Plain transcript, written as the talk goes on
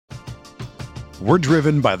We're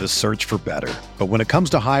driven by the search for better. But when it comes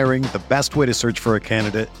to hiring, the best way to search for a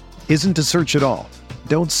candidate isn't to search at all.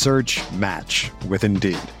 Don't search, match with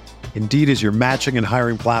Indeed. Indeed is your matching and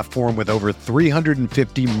hiring platform with over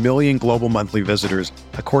 350 million global monthly visitors,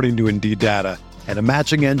 according to Indeed data, and a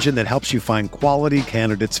matching engine that helps you find quality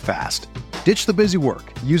candidates fast. Ditch the busy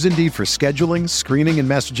work. Use Indeed for scheduling, screening, and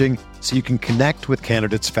messaging so you can connect with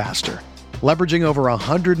candidates faster. Leveraging over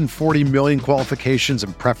 140 million qualifications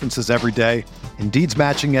and preferences every day, Indeed's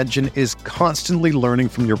matching engine is constantly learning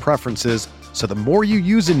from your preferences, so the more you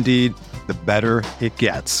use Indeed, the better it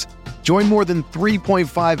gets. Join more than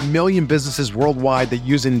 3.5 million businesses worldwide that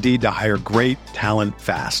use Indeed to hire great talent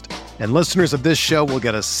fast. And listeners of this show will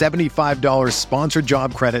get a $75 sponsored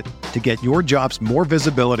job credit to get your jobs more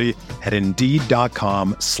visibility at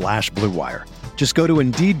Indeed.com/Blue Wire. Just go to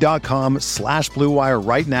Indeed.com/Blue Wire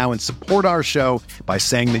right now and support our show by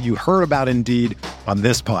saying that you heard about Indeed on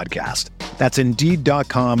this podcast. That's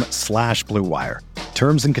Indeed.com/Blue Wire.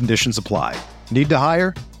 Terms and conditions apply. Need to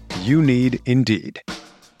hire? You need Indeed.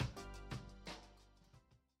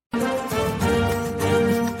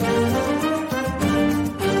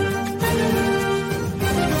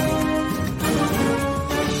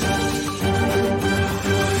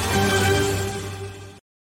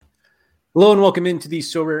 Hello and welcome into the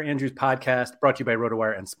Sorare Andrews podcast, brought to you by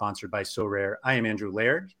RotoWire and sponsored by Sorare. I am Andrew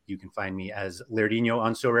Laird. You can find me as Lairdino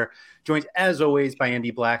on Sorare, joined as always by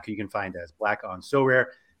Andy Black, who you can find as Black on Sorare.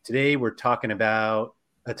 Today we're talking about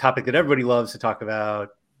a topic that everybody loves to talk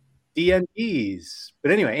about, DNPs.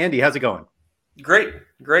 But anyway, Andy, how's it going? Great.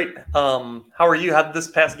 How are you? How did this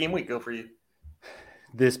past game week go for you?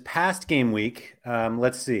 This past game week,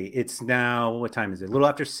 let's see. It's now, what time is it? A little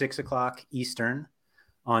after 6 o'clock Eastern.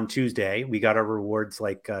 On Tuesday. We got our rewards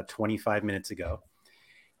like 25 minutes ago.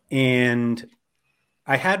 And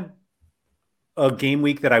I had a game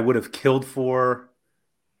week that I would have killed for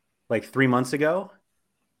like 3 months ago.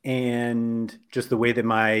 And just the way that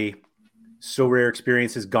my Sorare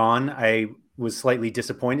experience has gone, I was slightly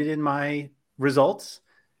disappointed in my results.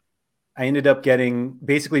 I ended up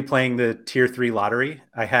basically playing the tier 3 lottery.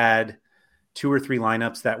 I had 2 or 3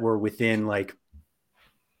 lineups that were within like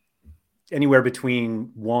anywhere between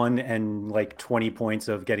 1 and like 20 points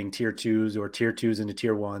of getting tier 2s or tier 2s into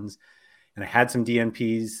tier 1s. And I had some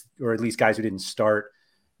DNPs, or at least guys who didn't start,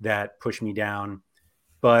 that pushed me down.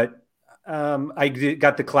 But I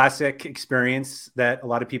got the classic experience that a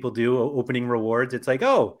lot of people do, opening rewards. It's like,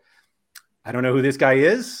 oh, I don't know who this guy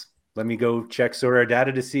is. Let me go check Sorare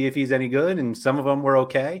data to see if he's any good. And some of them were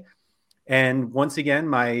okay. And once again,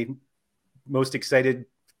 my most excited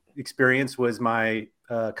experience was my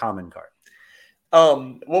common card.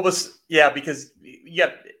 Because you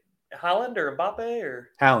got Haaland or Mbappe or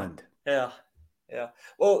Haaland. Yeah.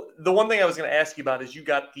 Well, the one thing I was going to ask you about is you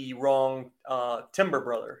got the wrong Timber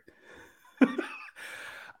brother.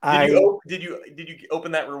 Did you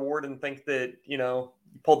open that reward and think that, you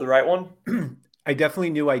pulled the right one? I definitely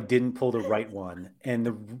knew I didn't pull the right one.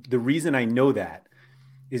 And the reason I know that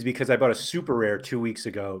is because I bought a super rare 2 weeks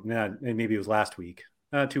ago. Maybe it was last week,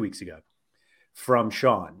 2 weeks ago. From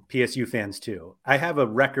Sean, PSU fans too. I have a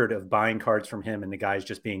record of buying cards from him and the guys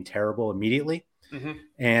just being terrible immediately. Mm-hmm.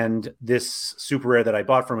 And this super rare that I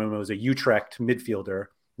bought from him was a Utrecht midfielder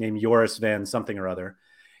named Joris van something or other.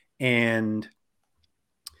 And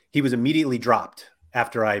he was immediately dropped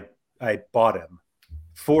after I bought him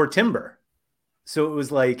for Timber. So it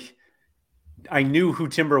was like, I knew who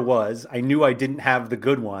Timber was. I knew I didn't have the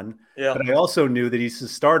good one, but I also knew that he's a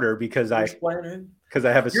starter because I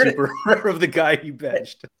have a super rare of the guy he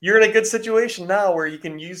benched. You're in a good situation now where you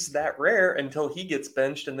can use that rare until he gets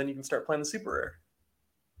benched, and then you can start playing the super rare.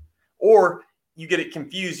 Or you get it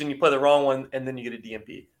confused and you play the wrong one, and then you get a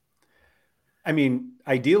DMP. I mean,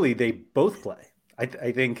 ideally, they both play.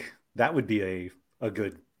 I think that would be a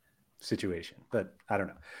good situation, but I don't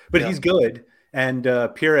know. But he's good. And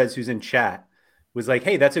Perez, who's in chat, was like,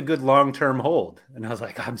 hey, that's a good long-term hold. And I was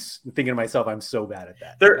like, I'm thinking to myself, I'm so bad at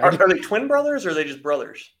that. Are they twin brothers or are they just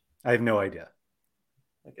brothers? I have no idea.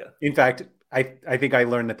 Okay. In fact, I think I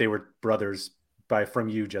learned that they were brothers from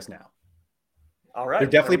you just now. All right. They're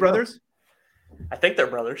definitely brothers? I think they're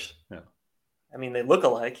brothers. No. I mean, they look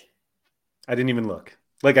alike. I didn't even look.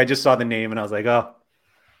 Like, I just saw the name and I was like, oh,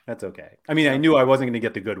 that's okay. I mean, I knew I wasn't going to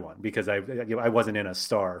get the good one because I wasn't in a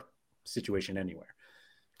star situation anywhere.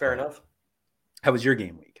 Fair enough. How was your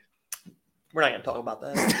game week? We're not going to talk about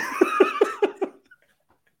that.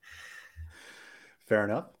 Fair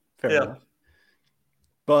enough.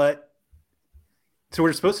 But so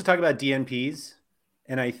we're supposed to talk about DNPs,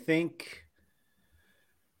 and I think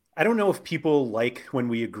I don't know if people like when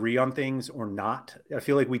we agree on things or not. I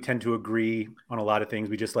feel like we tend to agree on a lot of things.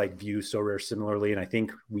 We just like view Sorare similarly. And I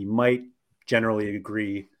think we might generally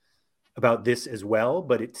agree about this as well.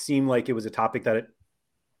 But it seemed like it was a topic that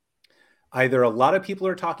either a lot of people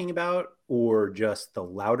are talking about or just the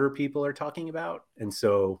louder people are talking about. And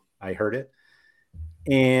so I heard it.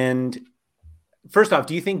 And first off,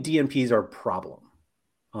 do you think DNPs are a problem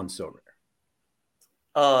on Sorare?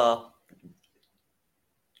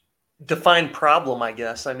 Define problem, I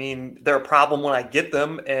guess. I mean, they're a problem when I get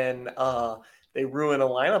them and they ruin a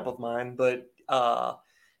lineup of mine, but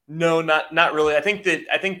no, not really. I think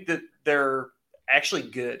that they're actually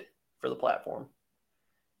good for the platform.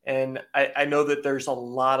 And I know that there's a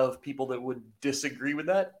lot of people that would disagree with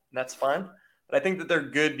that, and that's fine. But I think that they're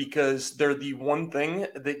good because they're the one thing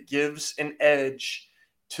that gives an edge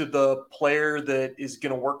to the player that is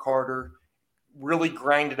going to work harder, really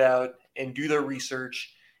grind it out, and do their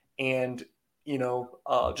research, and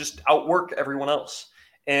just outwork everyone else.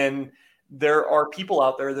 And there are people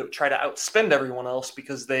out there that try to outspend everyone else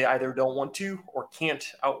because they either don't want to or can't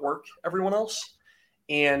outwork everyone else.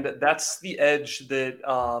 And that's the edge that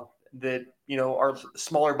our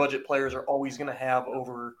smaller budget players are always going to have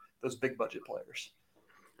over those big budget players,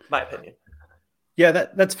 in my opinion. Yeah,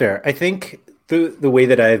 that's fair. I think the way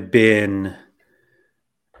that I've been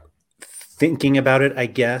thinking about it, I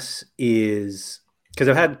guess, is because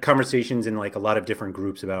I've had conversations in like a lot of different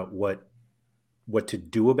groups about what to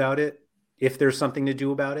do about it, if there's something to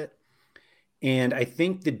do about it. And I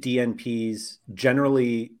think the DNPs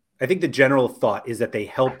generally, I think the general thought is that they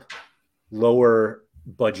help lower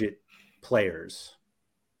budget players.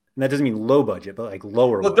 And that doesn't mean low budget, but like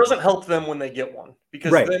lower. Well, it doesn't help them when they get one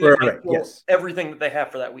because right, then right. Yes. everything that they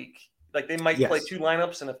have for that week. Like they might Yes. play 2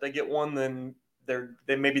 lineups, and if they get one, then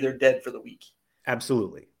maybe they're dead for the week.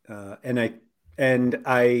 Absolutely. And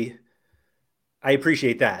I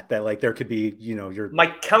appreciate that like there could be,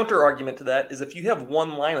 my counter argument to that is if you have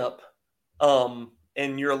one lineup,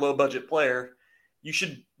 and you're a low budget player, you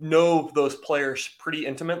should know those players pretty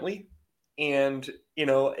intimately. And,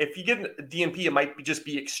 if you get a DNP, it might just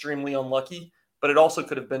be extremely unlucky, but it also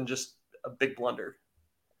could have been just a big blunder.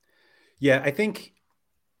 Yeah. I think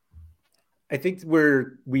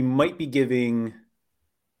we might be giving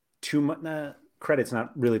too much credit's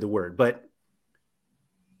not really the word, but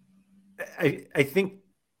I think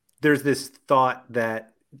there's this thought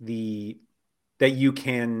that you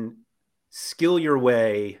can skill your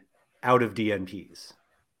way out of DNPs,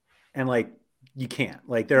 and like you can't.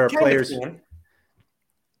 Like there are players.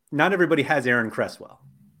 Not everybody has Aaron Cresswell,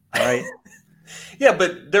 all right? Yeah,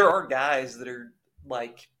 but there are guys that are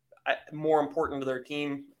like more important to their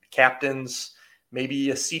team, captains,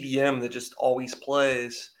 maybe a CDM that just always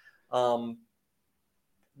plays.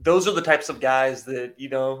 Those are the types of guys that,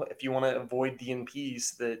 if you want to avoid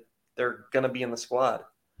DNPs, that they're going to be in the squad.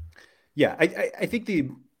 Yeah, I think the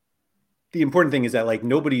important thing is that like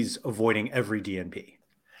nobody's avoiding every DNP.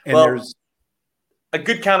 And there's a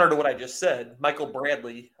good counter to what I just said. Michael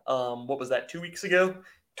Bradley, what was that, 2 weeks ago?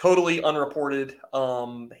 Totally unreported.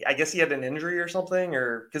 I guess he had an injury or something,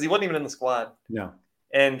 or because he wasn't even in the squad. No.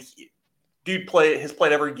 And dude has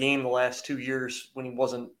played every game the last 2 years when he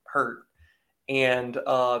wasn't hurt. And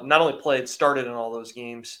not only started in all those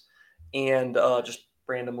games, and just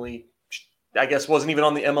randomly, I guess, wasn't even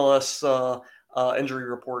on the MLS injury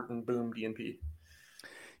report, and boom, DNP.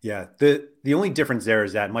 Yeah, the only difference there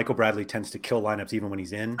is that Michael Bradley tends to kill lineups even when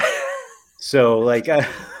he's in. So, like, I'm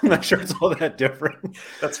not sure it's all that different.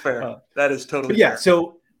 That's fair. That is totally fair.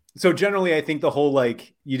 So generally, I think the whole,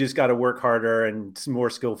 like, you just got to work harder and more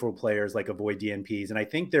skillful players, like, avoid DNPs. And I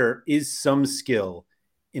think there is some skill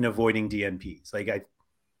in avoiding DNPs. Like,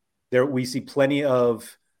 we see plenty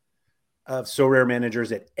of Sorare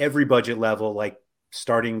managers at every budget level, like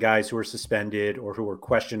starting guys who are suspended or who are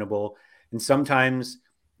questionable. And sometimes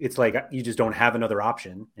it's like you just don't have another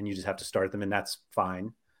option and you just have to start them, and that's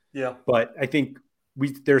fine. Yeah. But I think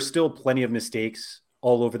there's still plenty of mistakes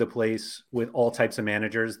all over the place with all types of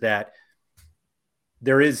managers that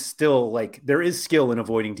there is skill in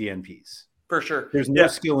avoiding DNPs. For sure. There's no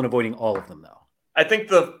skill in avoiding all of them, though. I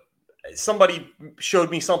think somebody showed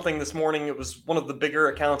me something this morning. It was one of the bigger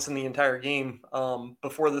accounts in the entire game.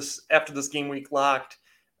 After this game week locked,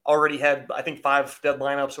 already had, I think, 5 dead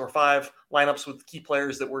lineups or 5 lineups with key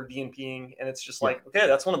players that were DNPing. And it's just like, okay,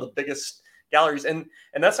 that's one of the biggest galleries. And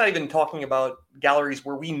that's not even talking about galleries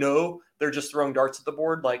where we know they're just throwing darts at the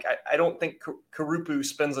board. Like, I don't think Karupu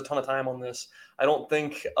spends a ton of time on this. I don't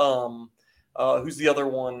think, who's the other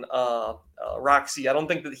one? Roxy. I don't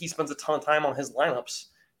think that he spends a ton of time on his lineups,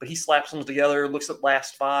 but he slaps them together, looks at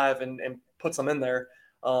last 5 and puts them in there.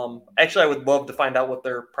 Actually, I would love to find out what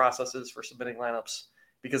their process is for submitting lineups,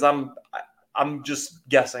 because I'm just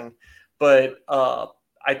guessing. But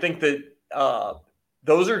I think that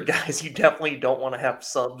those are guys you definitely don't want to have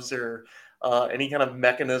subs or any kind of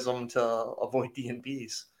mechanism to avoid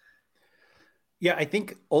DNPs. Yeah, I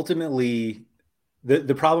think ultimately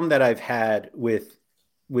the problem that I've had with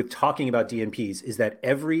talking about DNPs is that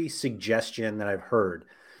every suggestion that I've heard,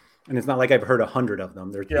 and it's not like I've heard 100 of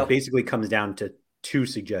them, it basically comes down to 2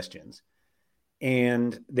 suggestions.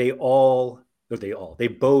 And they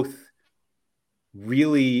both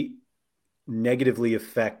really negatively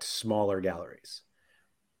affect smaller galleries.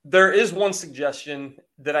 There is one suggestion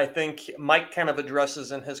that I think Mike kind of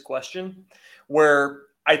addresses in his question, where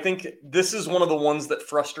I think this is one of the ones that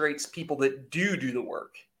frustrates people that do the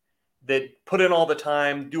work, that put in all the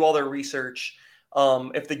time, do all their research.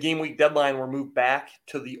 If the game week deadline were moved back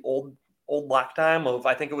to the old lock time of,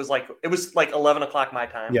 I think it was like 11 o'clock my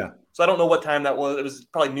time. Yeah. So I don't know what time that was. It was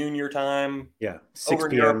probably noon your time. Yeah. 6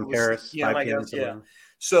 p.m. Paris, 5 p.m. Yeah.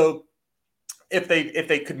 So if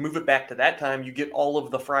they could move it back to that time, you get all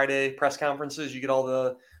of the Friday press conferences, you get all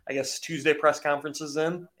the, I guess, Tuesday press conferences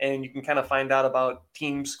in, and you can kind of find out about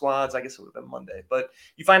team squads. I guess it would have been Monday, but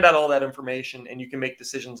you find out all that information and you can make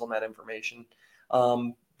decisions on that information.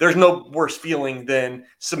 There's no worse feeling than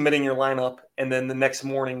submitting your lineup and then the next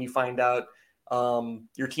morning you find out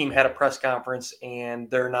your team had a press conference and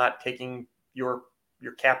they're not taking your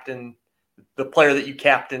captain, the player that you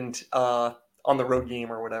captained on the road game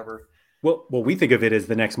or whatever. Well, we think of it as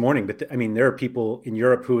the next morning, but I mean, there are people in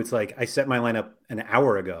Europe who it's like, I set my lineup an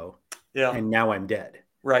hour ago, and now I'm dead.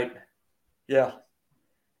 Right. Yeah.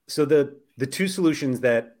 So the 2 solutions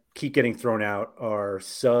that keep getting thrown out are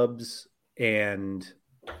subs and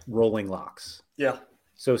rolling locks. Yeah.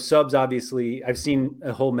 So subs, obviously, I've seen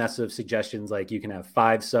a whole mess of suggestions, like you can have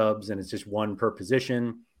 5 subs and it's just 1 per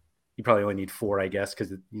position. You probably only need 4, I guess,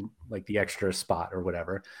 because like the extra spot or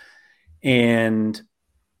whatever. And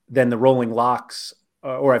then the rolling locks,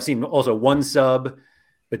 or I've seen also 1 sub,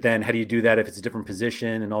 but then how do you do that if it's a different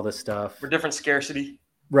position and all this stuff? For different scarcity.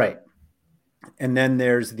 Right. And then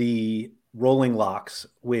there's the rolling locks,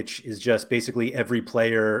 which is just basically every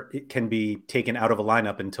player can be taken out of a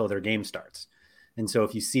lineup until their game starts. And so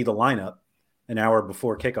if you see the lineup an hour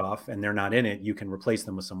before kickoff and they're not in it, you can replace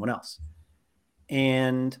them with someone else.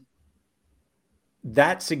 And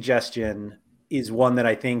that suggestion is one that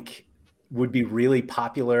I think would be really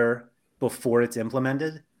popular before it's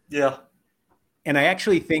implemented. Yeah. And I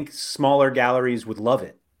actually think smaller galleries would love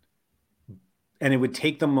it. And it would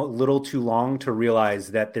take them a little too long to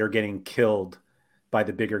realize that they're getting killed by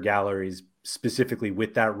the bigger galleries, specifically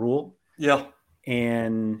with that rule. Yeah.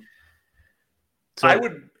 And so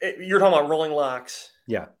you're talking about rolling locks.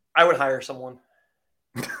 Yeah. I would hire someone.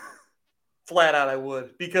 Flat out, I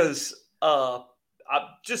would, because I'm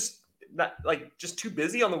just just too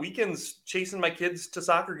busy on the weekends chasing my kids to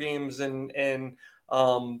soccer games and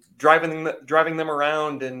driving them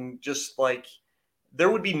around, and just like there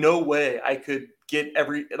would be no way I could get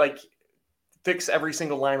fix every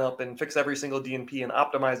single lineup and fix every single DNP and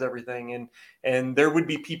optimize everything, and there would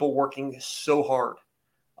be people working so hard,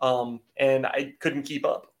 and I couldn't keep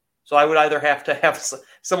up. So I would either have to have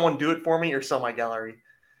someone do it for me or sell my gallery.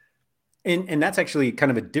 And that's actually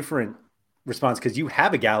kind of a different response, because you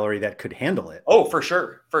have a gallery that could handle it. Oh, for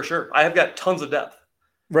sure. For sure. I have got tons of depth.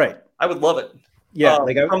 Right. I would love it. Yeah.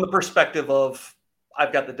 From the perspective of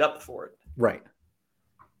I've got the depth for it. Right.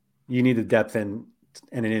 You need the depth and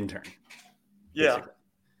an intern. Yeah. Basically.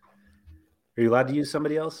 Are you allowed to use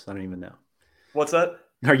somebody else? I don't even know. What's that?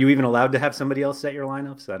 Are you even allowed to have somebody else set your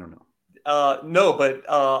lineups? I don't know. No, but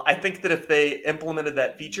I think that if they implemented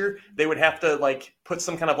that feature, they would have to put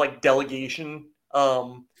some kind of delegation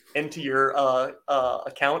into your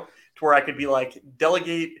account, to where I could be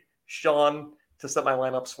delegate Sean to set my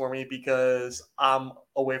lineups for me because I'm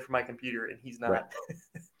away from my computer and he's not. Right.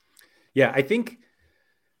 Yeah, I think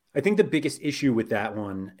the biggest issue with that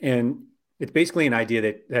one, and it's basically an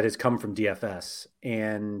idea that has come from DFS,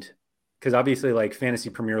 and because obviously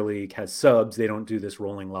Fantasy Premier League has subs, they don't do this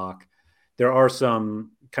rolling lock. There are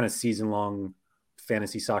some kind of season-long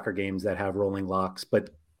fantasy soccer games that have rolling locks, but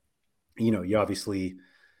you obviously,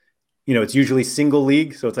 it's usually single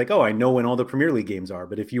league. So it's I know when all the Premier League games are,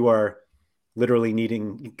 but if you are literally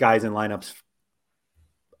needing guys in lineups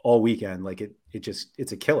all weekend,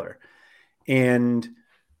 it's a killer. And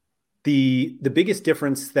the biggest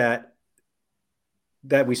difference that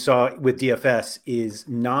we saw with DFS is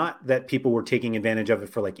not that people were taking advantage of it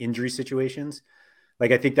for injury situations.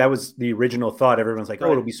 I think that was the original thought. Everyone's like, oh,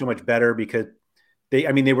 it'll be so much better because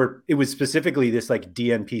it was specifically this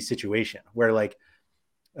DNP situation where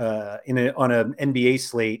on an NBA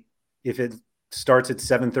slate, if it starts at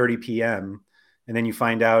 7:30 p.m. and then you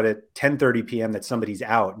find out at 10:30 p.m. that somebody's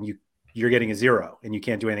out and you're getting a 0 and you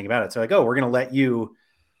can't do anything about it. So like, oh, we're going to let you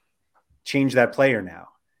change that player now.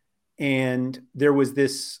 And there was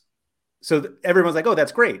this, so everyone's like, oh,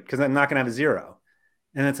 that's great, because I'm not going to have a 0.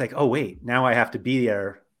 And it's like, oh, wait, now I have to be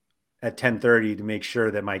there at 10:30 to make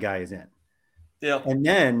sure that my guy is in. Yeah. And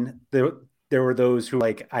then there were those who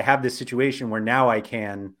like, I have this situation where now I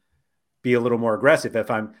can be a little more aggressive.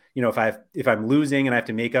 If I'm, if I'm losing and I have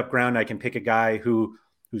to make up ground, I can pick a guy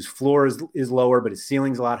whose floor is lower, but his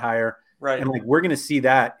ceiling's a lot higher. Right. And like, we're going to see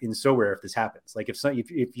that in SoRare if this happens. Like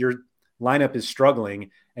if your lineup is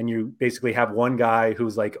struggling and you basically have one guy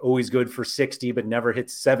who's like always good for 60, but never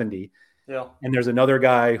hits 70. Yeah. And there's another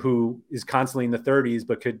guy who is constantly in the 30s,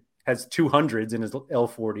 but has 200s in his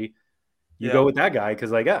L40. You go with that guy.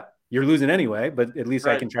 Cause like, yeah, you're losing anyway, but at least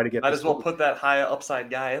I can try to get. Might as well put that high upside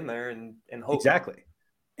guy in there and hope. Exactly.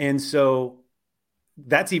 And so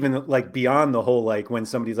that's even like beyond the whole, like when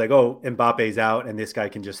somebody's like, oh, Mbappe's out and this guy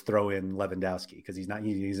can just throw in Lewandowski because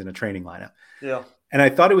he's in a training lineup. Yeah. And I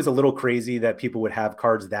thought it was a little crazy that people would have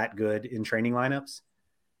cards that good in training lineups.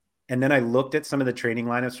 And then I looked at some of the training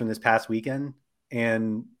lineups from this past weekend,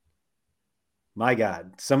 and my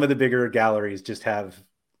God, some of the bigger galleries just have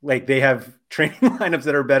they have training lineups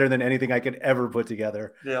that are better than anything I could ever put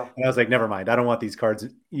together. Yeah. And I was like, never mind. I don't want these cards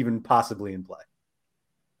even possibly in play.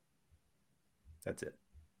 That's it.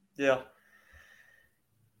 Yeah.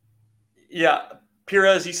 Yeah.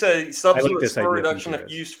 Perez, you said subs with score reduction, if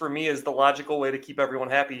used for me, is the logical way to keep everyone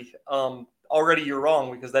happy. Already you're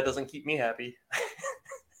wrong, because that doesn't keep me happy.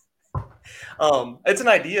 It's an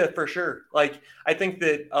idea for sure. Like, I think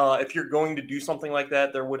that if you're going to do something like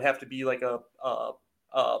that, there would have to be like a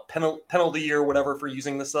penalty or whatever for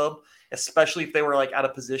using the sub, especially if they were like out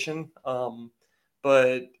of position.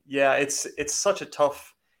 But yeah, it's such a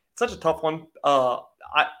tough one.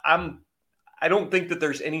 I don't think that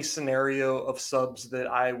there's any scenario of subs that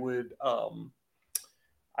I would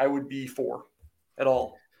be for at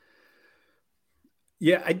all.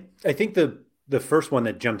 Yeah, I think the first one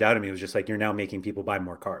that jumped out at me was just like, you're now making people buy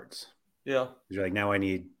more cards. Yeah. You're like, now I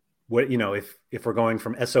need if we're going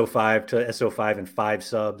from SO5 to SO5 and 5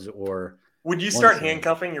 subs, or would you start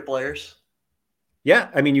handcuffing your players? Yeah,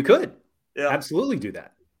 I mean, you could. Yeah, absolutely do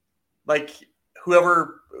that. Like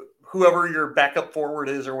whoever your backup forward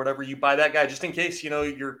is or whatever, you buy that guy just in case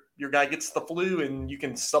your guy gets the flu and you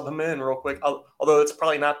can sub him in real quick. Although it's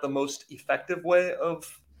probably not the most effective way of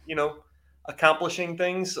accomplishing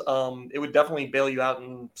things. It would definitely bail you out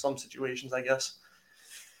in some situations, I guess.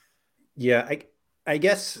 Yeah, I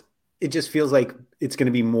guess it just feels like it's going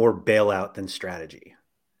to be more bailout than strategy.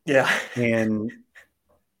 Yeah. And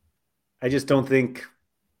I just don't think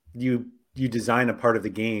you design a part of the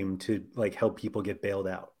game to like help people get bailed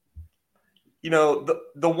out. The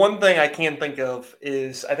one thing I can think of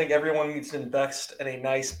is I think everyone needs to invest in a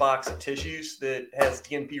nice box of tissues that has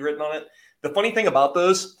DNP written on it. The funny thing about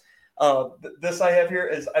those, this I have here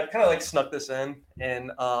is I've kind of like snuck this in,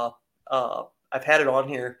 and I've had it on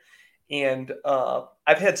here. And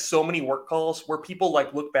I've had so many work calls where people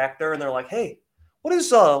like look back there and they're like, hey,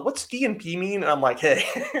 what's DNP mean? And I'm like, hey,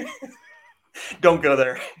 don't go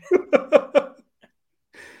there.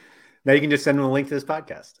 Now you can just send them a link to this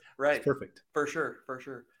podcast. Right. It's perfect. For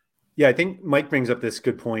sure. Yeah, I think Mike brings up this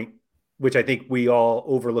good point, which I think we all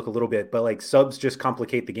overlook a little bit, but like subs just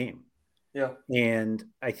complicate the game. Yeah. And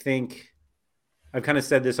I think I've kind of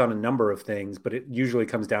said this on a number of things, but it usually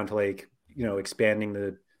comes down to like, expanding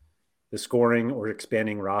the scoring or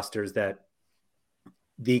expanding rosters. That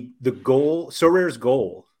the goal, SoRare's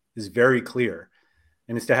goal is very clear,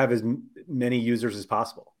 and it's to have as many users as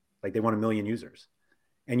possible. Like they want 1 million users,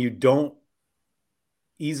 and you don't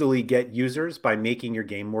easily get users by making your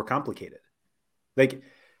game more complicated. Like,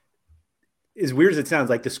 as weird as it sounds,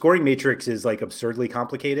 like the scoring matrix is like absurdly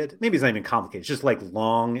complicated. Maybe it's not even complicated. It's just like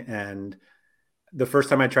long. And the first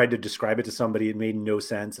time I tried to describe it to somebody, it made no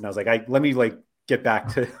sense. And I was like, let me like get back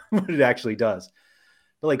to what it actually does.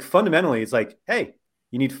 But like fundamentally, it's like, hey,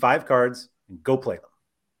 you need 5 cards and go play them.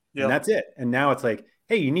 Yep. And that's it. And now it's like,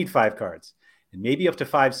 hey, you need 5 cards and maybe up to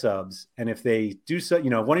 5 subs. And if they do so,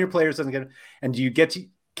 one of your players doesn't get it, and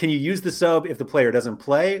can you use the sub if the player doesn't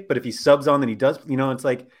play? But if he subs on, then he does, it's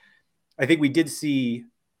like, I think we did see,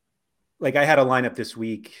 like I had a lineup this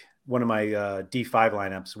week, one of my D5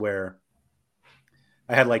 lineups where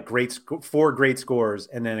I had like 4 great scores,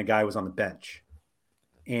 and then a guy was on the bench.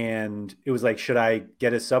 And it was like, should I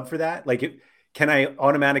get a sub for that? Like, can I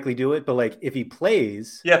automatically do it? But like, if he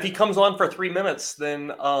plays, if he comes on for 3 minutes,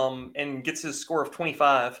 then and gets his score of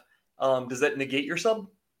 25, does that negate your sub?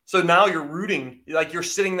 So now you're rooting, like you're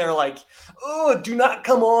sitting there like, oh, do not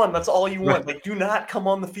come on. That's all you want. Right. Like, do not come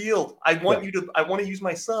on the field. I want to use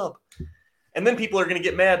my sub. And then people are going to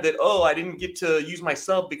get mad that, oh, I didn't get to use my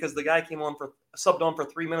sub because the guy subbed on for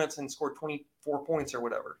 3 minutes and scored 24 points or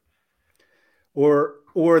whatever.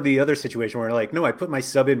 Or the other situation where like, no, I put my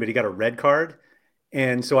sub in, but he got a red card.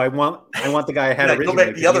 And so I want the guy I had originally. Go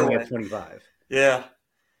back the other way. 25. Yeah.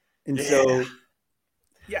 And so,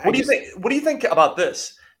 yeah. What do you think? What do you think about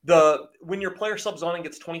this? When your player subs on and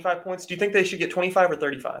gets 25 points, do you think they should get 25 or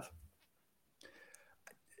 35?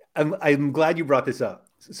 I'm glad you brought this up.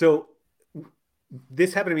 So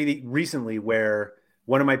this happened to me recently where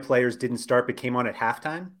one of my players didn't start but came on at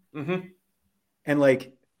halftime. Mm-hmm. And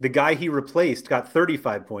like the guy he replaced got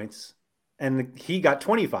 35 points and he got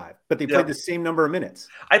 25, but they played the same number of minutes.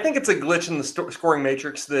 I think it's a glitch in the scoring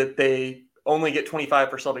matrix that they only get 25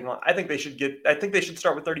 for subbing on. I think they should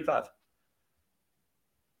start with 35.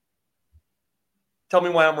 Tell me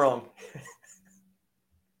why I'm wrong.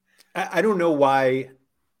 I don't know why.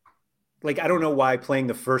 Like, I don't know why playing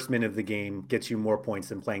the first minute of the game gets you more points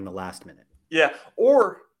than playing the last minute. Yeah.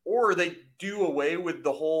 Or they do away with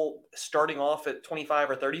the whole starting off at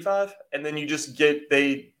 25 or 35. And then you just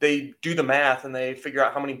they do the math and they figure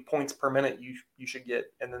out how many points per minute you should get.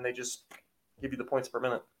 And then they just give you the points per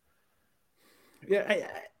minute. Yeah. I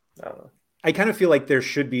don't know. I kind of feel like there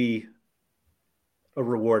should be a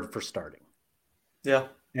reward for starting. Yeah.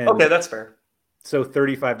 Okay. That's fair. So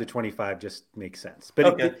 35 to 25 just makes sense.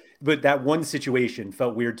 But but that one situation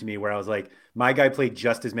felt weird to me where I was like, my guy played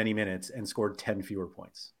just as many minutes and scored 10 fewer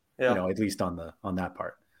points. Yeah. You know, at least on that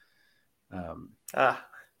part.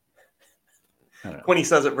 Quinny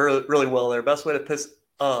says it really, really well there. Best way to piss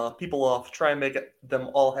people off, try and make them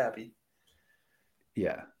all happy.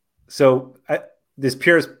 Yeah. So this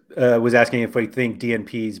Pierce was asking if we think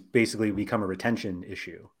DNPs basically become a retention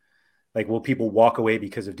issue. Like, will people walk away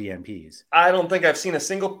because of DNPs? I don't think I've seen a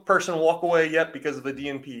single person walk away yet because of a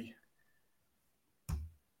DNP.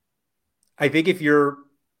 I think if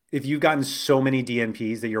you've gotten so many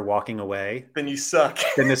DNPs that you're walking away, then you suck.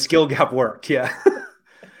 Then the skill gap worked. Yeah.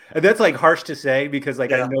 And that's like harsh to say because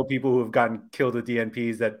like I know people who have gotten killed with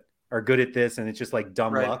DNPs that are good at this and it's just like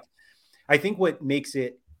dumb luck. I think what makes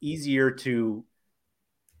it easier to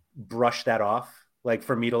brush that off, like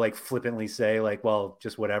for me to like flippantly say like, well,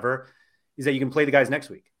 just whatever, is that you can play the guys next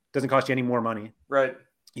week. Doesn't cost you any more money. Right.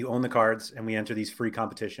 You own the cards and we enter these free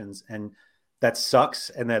competitions and that sucks.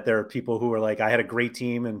 And that there are people who are like, I had a great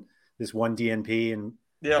team and this one DNP and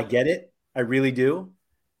I get it. I really do.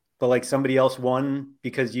 But like somebody else won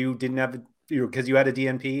because you didn't have, because you had a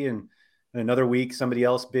DNP and another week, somebody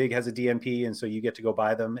else big has a DNP. And so you get to go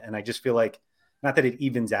buy them. And I just feel like, not that it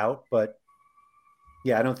evens out, but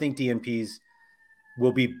yeah, I don't think DNPs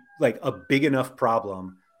will be like a big enough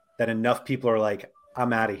problem that enough people are like,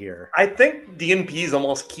 I'm out of here. I think DNPs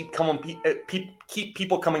almost keep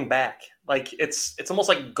people coming back. Like it's almost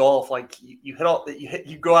like golf. Like you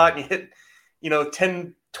go out and you hit,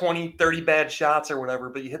 10, 20, 30 bad shots or whatever,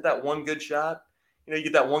 but you hit that one good shot, you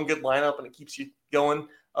get that one good lineup and it keeps you going.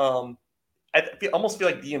 I almost feel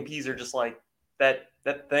like DNPs are just like that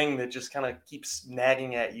thing that just kind of keeps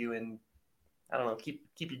nagging at you and I don't know, keep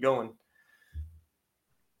you going.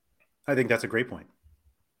 I think that's a great point.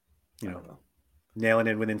 Nailing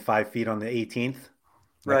it within 5 feet on the 18th.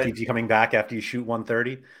 That keeps you coming back after you shoot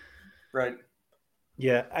 130. Right.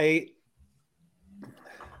 Yeah. I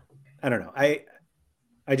don't know.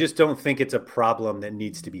 I just don't think it's a problem that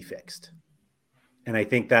needs to be fixed. And I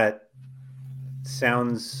think that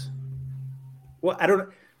sounds, well, I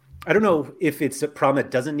don't know if it's a problem that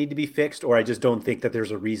doesn't need to be fixed, or I just don't think that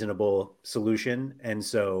there's a reasonable solution. And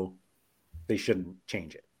so they shouldn't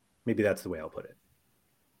change it. Maybe that's the way I'll put it.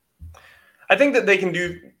 I think they can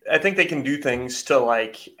do things to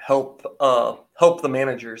like help the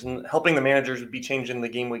managers, and helping the managers would be changing the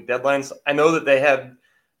game week deadlines. I know that they have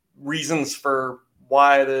reasons for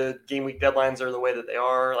why the game week deadlines are the way that they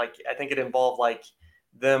are. Like, I think it involved like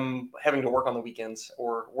them having to work on the weekends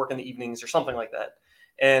or work in the evenings or something like that.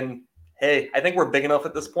 And hey, I think we're big enough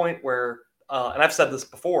at this point where, and I've said this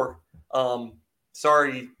before,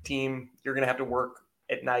 sorry team, you're going to have to work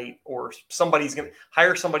at night, or somebody's going to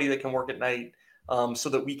hire somebody that can work at night so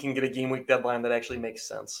that we can get a game week deadline that actually makes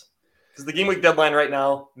sense. Because the game week deadline right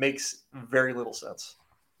now makes very little sense.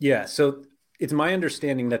 Yeah. So it's my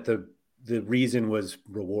understanding that the reason was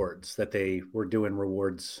rewards, that they were doing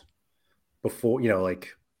rewards before, like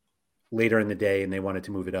later in the day, and they wanted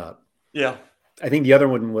to move it up. Yeah. I think the other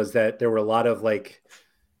one was that there were a lot of like,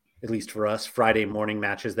 at least for us, Friday morning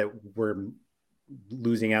matches that were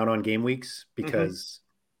losing out on game weeks because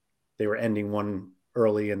they were ending one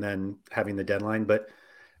early and then having the deadline. But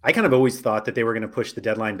I kind of always thought that they were going to push the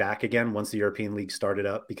deadline back again once the European League started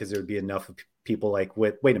up, because there would be enough of people like,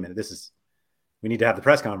 wait a minute, we need to have the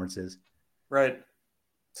press conferences. Right.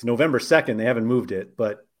 It's November 2nd. They haven't moved it,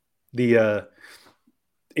 but the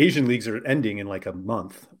Asian leagues are ending in like a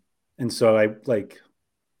month. And so I think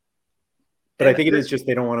it is just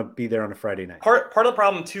they don't want to be there on a Friday night. Part of the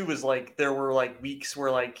problem too was like there were like weeks where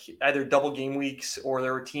like either double game weeks, or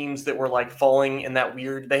there were teams that were like falling in that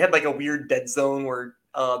weird. They had like a weird dead zone where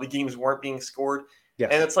the games weren't being scored. Yes.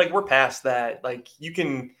 And it's like we're past that. Like you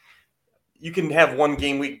can have one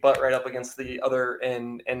game week butt right up against the other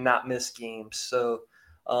and not miss games. So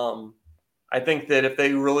I think that if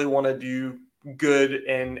they really want to do good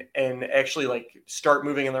and actually like start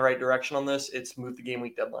moving in the right direction on this, it's move the game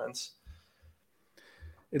week deadlines.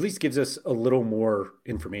 At least gives us a little more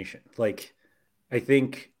information. Like, I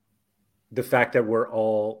think the fact that we're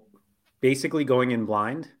all basically going in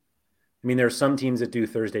blind. I mean, there are some teams that do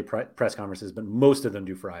Thursday press conferences, but most of them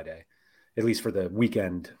do Friday, at least for the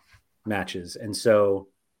weekend matches. And so,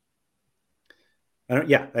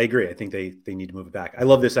 I agree. I think they need to move it back. I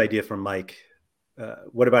love this idea from Mike.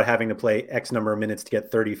 What about having to play X number of minutes to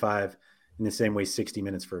get 35 in the same way 60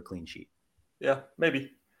 minutes for a clean sheet? Yeah,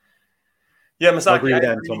 maybe. Yeah, Masaki, I'll agree with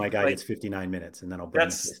that until my guy gets 59 minutes, and then I'll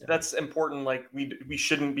bring that's important. Like we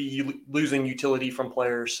shouldn't be losing utility from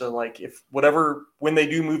players. So like when they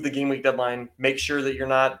do move the game week deadline, make sure that you're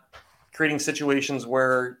not creating situations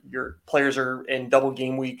where your players are in double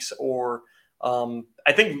game weeks. Or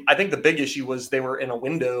I think the big issue was they were in a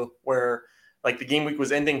window where like the game week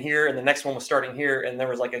was ending here and the next one was starting here, and there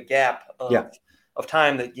was like a gap of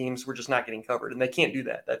time that games were just not getting covered, and they can't do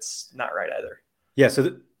that. That's not right either. Yeah.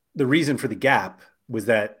 So the reason for the gap was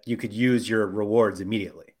that you could use your rewards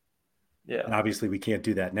immediately. Yeah. And obviously we can't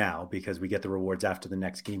do that now because we get the rewards after the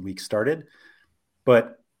next game week started.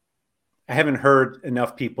 But I haven't heard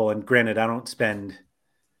enough people, and granted, I don't spend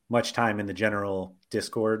much time in the general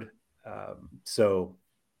Discord. So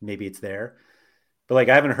maybe it's there, but like,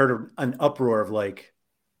 I haven't heard an uproar of like,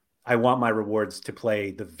 I want my rewards to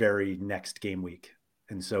play the very next game week.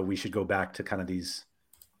 And so we should go back to kind of these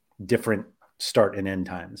different start and end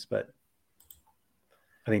times, but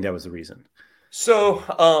I think that was the reason. So,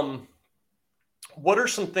 what are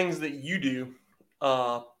some things that you do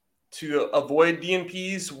to avoid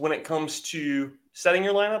DNPs when it comes to setting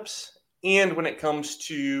your lineups and when it comes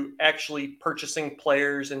to actually purchasing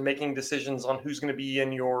players and making decisions on who's going to be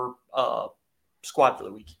in your squad for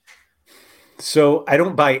the week? So I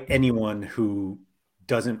don't buy anyone who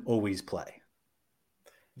doesn't always play.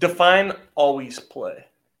 Define always play.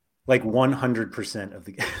 Like 100% of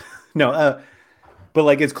the no, but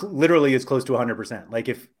like it's literally as close to 100%. Like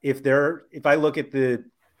if I look at the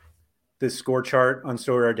score chart on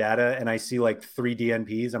Story Data and I see like 3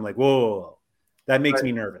 DNPs, I'm like, whoa, that makes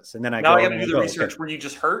me nervous. And then I have to do the research. Were you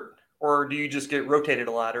just hurt, or do you just get rotated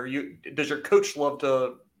a lot, or does your coach love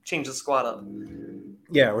to change the squad up?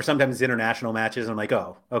 Yeah, or sometimes it's international matches. I'm like,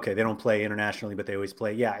 oh, okay, they don't play internationally, but they always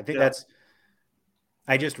play. Yeah, I think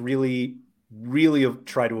I just really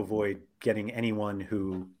try to avoid getting anyone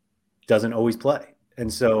who doesn't always play.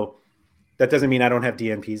 And so that doesn't mean I don't have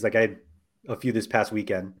DNPs. Like I had a few this past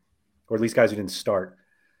weekend, or at least guys who didn't start.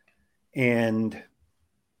 And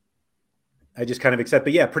I just kind of accept,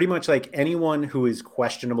 but yeah, pretty much like anyone who is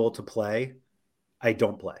questionable to play, I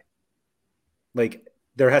don't play. Like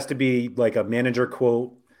there has to be like a manager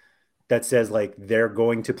quote that says like they're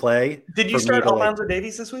going to play. Did you start Alfonso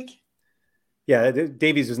Davies this week? Yeah,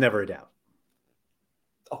 Davies was never a doubt.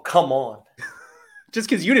 Oh, come on. Just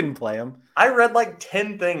because you didn't play him. I read like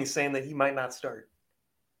 10 things saying that he might not start.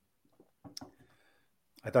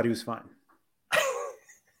 I thought he was fine.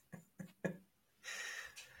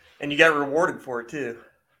 And you got rewarded for it too.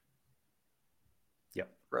 Yep.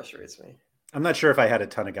 Frustrates me. I'm not sure if I had a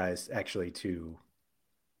ton of guys actually to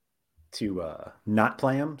not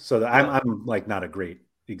play him. So that I'm like not a great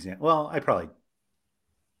example. Well, I don't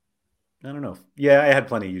know. Yeah, I had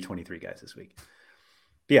plenty of U23 guys this week.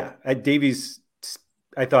 But yeah, Davies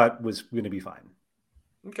I thought was going to be fine.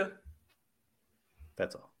 Okay.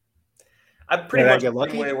 That's all. I'm pretty much the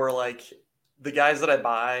same way where like the guys that I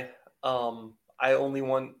buy, I only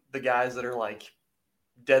want the guys that are like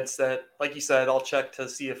dead set. Like you said, I'll check to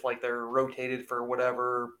see if like they're rotated for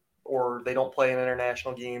whatever, or they don't play in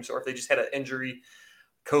international games, or if they just had an injury,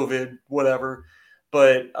 COVID, whatever.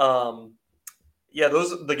 But yeah,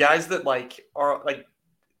 those the guys that like are like,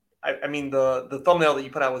 I mean the thumbnail that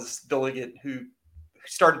you put out was Doliget, who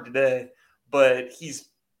started today, but he's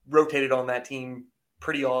rotated on that team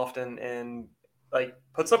pretty often and like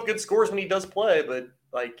puts up good scores when he does play, but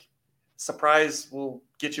like surprise will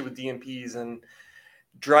get you with DNPs and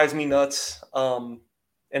drives me nuts.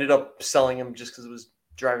 Ended up selling him just because it was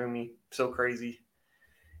driving me so crazy.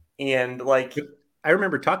 And like, I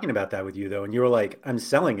remember talking about that with you though, and you were like, "I'm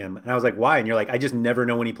selling him," and I was like, "Why?" And you're like, "I just never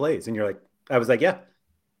know when he plays." And you're like, "I was like, yeah,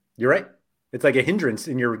 you're right. It's like a hindrance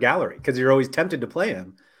in your gallery because you're always tempted to play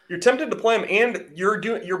him." You're tempted to play him, and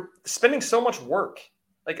you're spending so much work.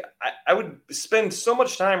 Like I would spend so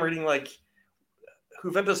much time reading like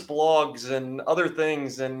Juventus blogs and other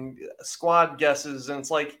things and squad guesses, and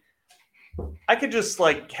it's like I could just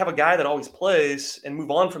like have a guy that always plays and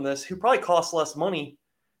move on from this, who probably costs less money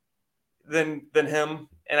than him,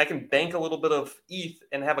 and I can bank a little bit of ETH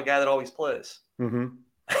and have a guy that always plays. Mm-hmm.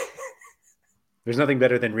 There's nothing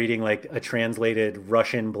better than reading like a translated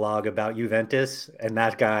Russian blog about Juventus, and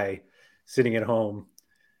that guy sitting at home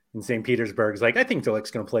in St. Petersburg is like, "I think Delic's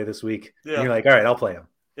going to play this week." Yeah. And you're like, "All right, I'll play him."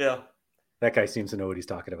 Yeah. That guy seems to know what he's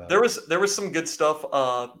talking about. There was some good stuff.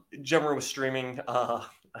 Jemmer was streaming a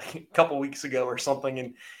couple weeks ago or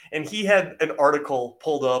something, and he had an article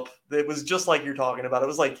pulled up that was just like you're talking about. It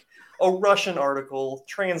was like a Russian article,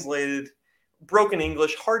 translated, broken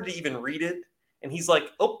English, hard to even read it. And he's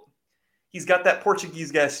like, "Oh, he's got that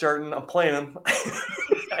Portuguese guy starting. I'm playing him."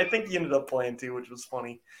 I think he ended up playing too, which was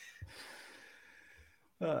funny.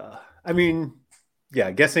 I mean, yeah,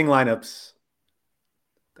 guessing lineups.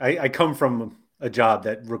 I come from a job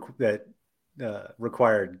that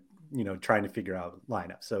required, trying to figure out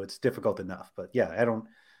lineups, so it's difficult enough. But yeah, I don't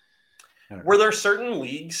know. Were there certain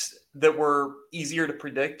leagues that were easier to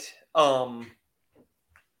predict, and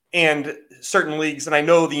certain leagues? And I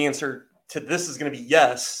know the answer to this is going to be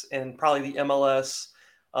yes, and probably the MLS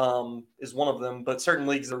is one of them. But certain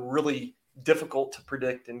leagues are really difficult to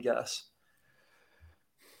predict and guess.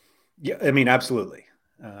 Yeah, I mean, absolutely.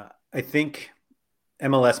 I think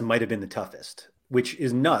MLS might have been the toughest, which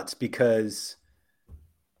is nuts because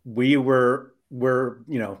we're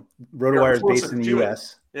RotoWire is based in the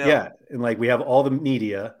US. Yeah. And like we have all the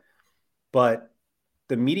media, but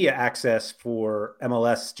the media access for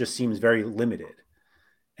MLS just seems very limited.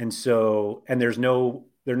 And so, and there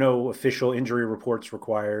are no official injury reports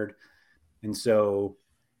required. And so,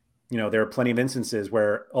 there are plenty of instances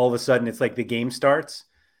where all of a sudden it's like the game starts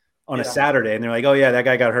on a Saturday and they're like, "Oh yeah, that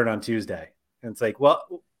guy got hurt on Tuesday." And it's like,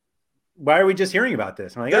 well, why are we just hearing about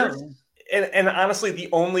this? I'm like, and honestly, the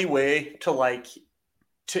only way to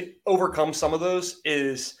overcome some of those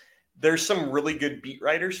is there's some really good beat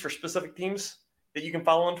writers for specific teams that you can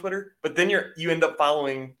follow on Twitter. But then you end up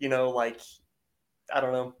following, I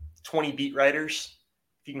don't know, 20 beat writers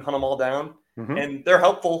if you can hunt them all down. Mm-hmm. And they're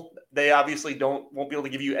helpful. They obviously won't be able to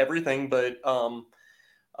give you everything, but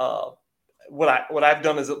what I've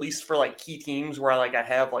done is, at least for like key teams where I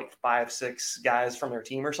have like 5-6 guys from their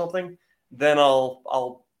team or something, then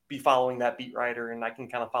I'll be following that beat writer and I can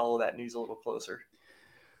kind of follow that news a little closer.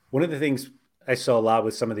 One of the things I saw a lot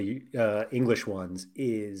with some of the English ones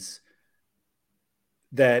is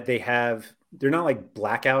that they're not like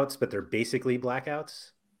blackouts, but they're basically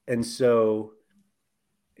blackouts. And so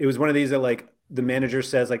it was one of these that like the manager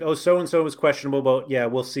says like, "Oh, so-and-so was questionable, but yeah,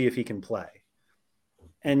 we'll see if he can play."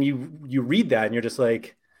 And you read that and you're just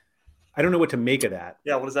like, I don't know what to make of that.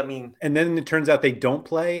 Yeah, what does that mean? And then it turns out they don't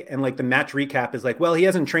play. And like the match recap is like, well, he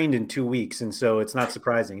hasn't trained in 2 weeks. And so it's not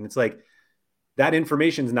surprising. And it's like, that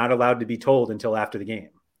information is not allowed to be told until after the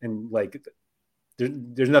game. And like,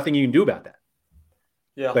 there's nothing you can do about that.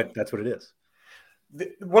 Yeah. But that's what it is.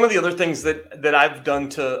 One of the other things that I've done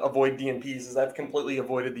to avoid DNPs is I've completely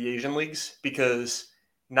avoided the Asian leagues because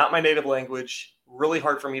not my native language, really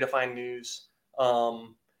hard for me to find news.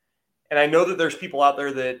 And I know that there's people out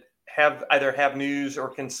there that either have news or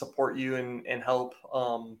can support you and help.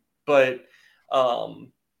 But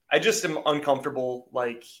I just am uncomfortable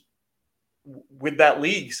with that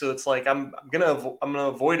league. So it's like, I'm going to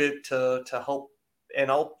avoid it to help, and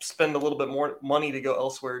I'll spend a little bit more money to go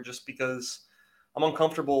elsewhere just because I'm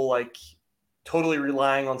uncomfortable, totally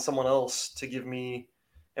relying on someone else to give me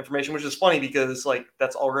information, which is funny because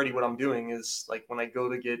that's already what I'm doing is when I go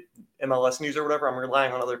to get MLS news or whatever, I'm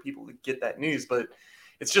relying on other people to get that news, but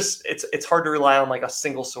it's just, it's hard to rely on a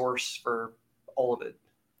single source for all of it.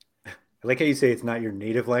 I like how you say it's not your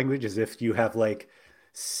native language, as if you have you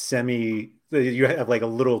have a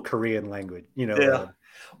little Korean language, Yeah.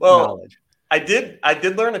 Well, knowledge. I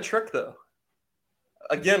did learn a trick though.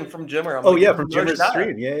 Again, from Jimmer. From Jimmer's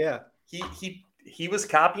stream. Yeah. He was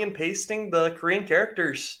copy and pasting the Korean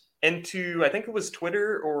characters into, I think it was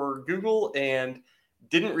Twitter or Google, and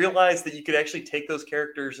didn't realize that you could actually take those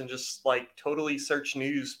characters and just totally search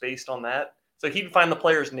news based on that. So he'd find the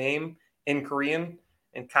player's name in Korean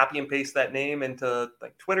and copy and paste that name into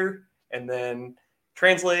Twitter, and then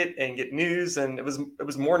translate and get news. And it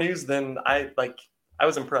was more news than I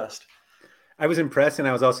was impressed. I was impressed, and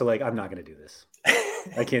I was also like, I'm not going to do this.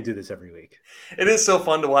 I can't do this every week. It is so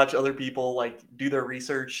fun to watch other people like do their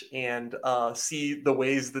research and see the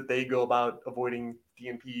ways that they go about avoiding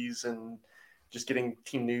DNPs and just getting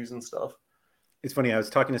team news and stuff. It's funny. I was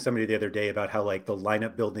talking to somebody the other day about how like the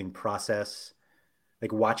lineup building process,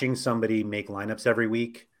 like watching somebody make lineups every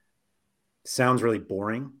week sounds really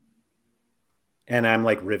boring. And I'm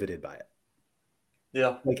like riveted by it.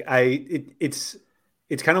 Yeah. Like it's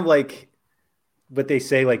kind of like what they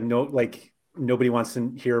say, like, nobody wants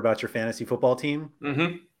to hear about your fantasy football team.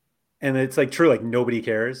 Mm-hmm. And it's like true, like nobody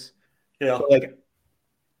cares. Yeah. But like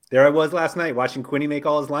there I was last night watching Quinny make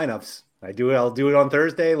all his lineups. I'll do it on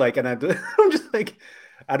Thursday. Like, and I'm just like,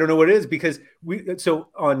 I don't know what it is, because so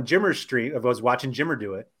on Jimmer's stream, I was watching Jimmer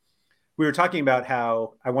do it. We were talking about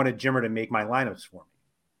how I wanted Jimmer to make my lineups for me.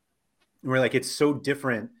 And we're like, it's so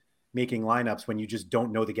different making lineups when you just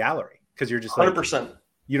don't know the gallery, because you're just like 100%.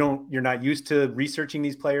 You're not used to researching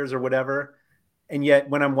these players or whatever. And yet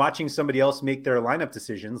when I'm watching somebody else make their lineup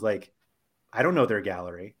decisions, like I don't know their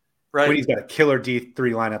gallery. Right. Quinny's got a killer D3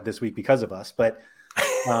 lineup this week because of us, but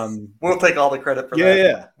we'll take all the credit for that.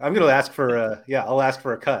 Yeah. I'm going to ask for I'll ask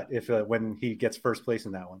for a cut if when he gets first place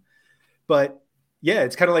in that one. But yeah,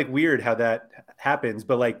 it's kind of like weird how that happens.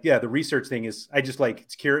 But like, yeah, the research thing is, I just like,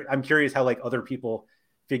 I'm curious how like other people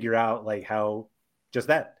figure out like how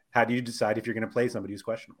do you decide if you're going to play somebody who's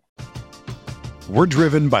questionable? We're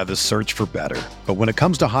driven by the search for better. But when it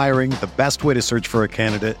comes to hiring, the best way to search for a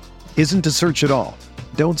candidate isn't to search at all.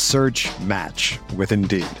 Don't search, match with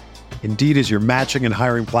Indeed. Indeed is your matching and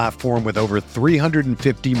hiring platform with over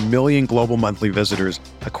 350 million global monthly visitors,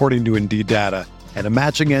 according to Indeed data, and a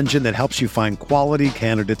matching engine that helps you find quality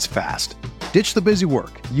candidates fast. Ditch the busy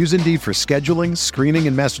work. Use Indeed for scheduling, screening,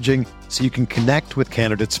 and messaging so you can connect with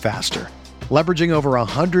candidates faster. Leveraging over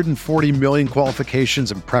 140 million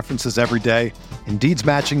qualifications and preferences every day, Indeed's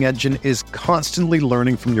matching engine is constantly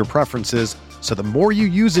learning from your preferences, so the more you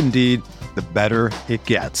use Indeed, the better it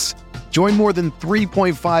gets. Join more than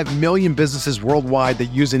 3.5 million businesses worldwide that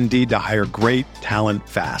use Indeed to hire great talent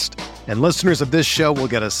fast. And listeners of this show will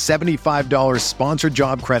get a $75 sponsored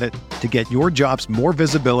job credit to get your jobs more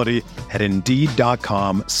visibility at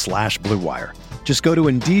Indeed.com/Blue Wire. Just go to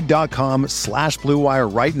Indeed.com/Blue Wire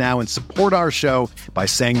right now and support our show by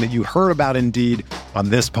saying that you heard about Indeed on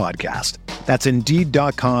this podcast. That's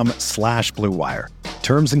Indeed.com/Blue Wire.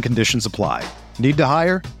 Terms and conditions apply. Need to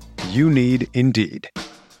hire? You need Indeed.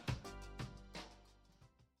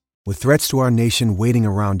 With threats to our nation waiting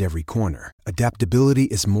around every corner, adaptability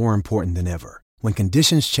is more important than ever. When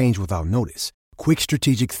conditions change without notice, quick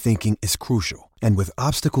strategic thinking is crucial. And with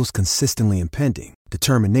obstacles consistently impending,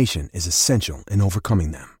 determination is essential in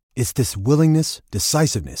overcoming them. It's this willingness,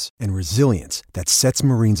 decisiveness, and resilience that sets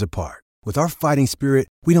Marines apart. With our fighting spirit,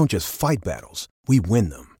 we don't just fight battles, we win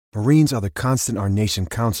them. Marines are the constant our nation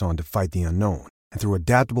counts on to fight the unknown. And through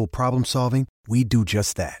adaptable problem solving, we do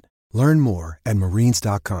just that. Learn more at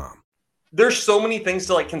Marines.com. There's so many things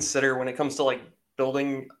to like consider when it comes to like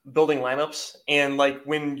building lineups. And like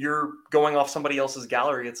when you're going off somebody else's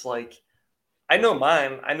gallery, it's like, I know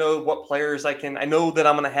mine. I know what players I know that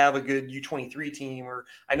I'm going to have a good U23 team, or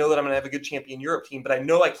I know that I'm going to have a good Champion Europe team, but I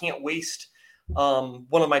know I can't waste one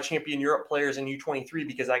of my Champion Europe players in U23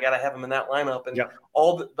 because I got to have them in that lineup. And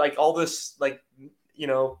all this, like, you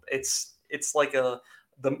know, it's like the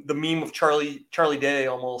meme of Charlie Day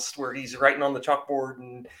almost, where he's writing on the chalkboard.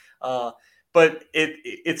 And but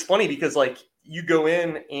it's funny because like you go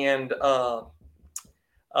in and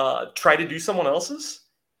try to do someone else's,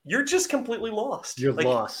 you're just completely lost. You're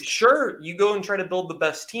lost. Sure, you go and try to build the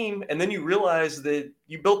best team, and then you realize that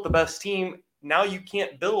you built the best team. Now you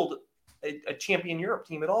can't build a Champion Europe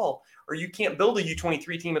team at all, or you can't build a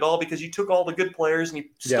U23 team at all because you took all the good players and you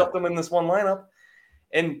stuck them in this one lineup.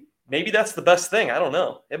 And maybe that's the best thing. I don't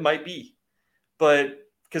know. It might be. But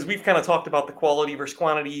because we've kind of talked about the quality versus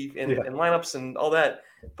quantity and lineups and all that.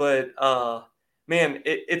 But man,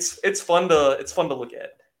 it's fun to look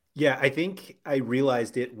at. Yeah, I think I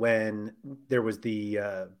realized it when there was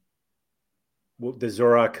the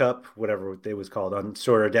Zora Cup, whatever it was called, on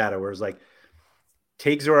Sawyer Data, where it's like,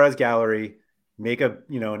 take Zora's gallery, make an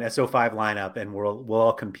SO5 lineup, and we'll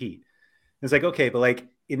all compete. It's like, okay, but like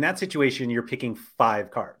in that situation, you're picking 5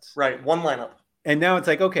 cards. Right, one lineup. And now it's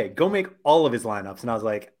like, okay, go make all of his lineups. And I was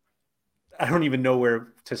like, I don't even know where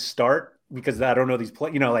to start because I don't know these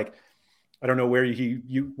like I don't know where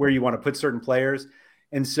you want to put certain players.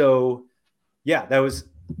 And so, yeah, that was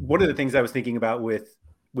one of the things I was thinking about with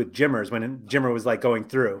Jimmers when Jimmer was like going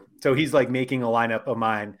through. So he's like making a lineup of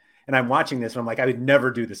mine, And I'm watching this and I'm like, I would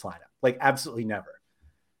never do this lineup. Like absolutely never.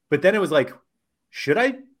 But then it was like, should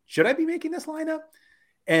I be making this lineup?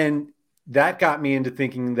 And that got me into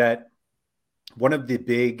thinking that one of the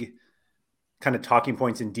big kind of talking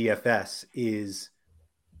points in DFS is,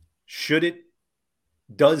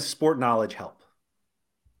 does sport knowledge help?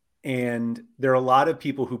 And there are a lot of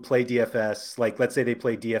people who play DFS, like let's say they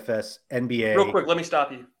play DFS, NBA. Real quick, let me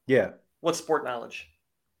stop you. Yeah. What's sport knowledge?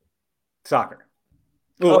 Soccer.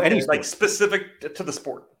 Oh, okay, any sport. like specific to the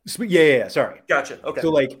sport. Yeah. Sorry. Gotcha. Okay.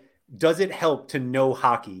 So like, does it help to know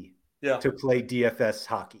hockey Yeah. to play DFS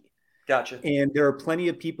hockey? Gotcha. And there are plenty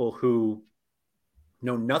of people who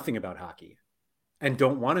know nothing about hockey and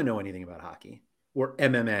don't want to know anything about hockey or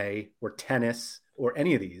MMA or tennis or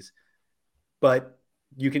any of these, but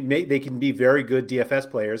they can be very good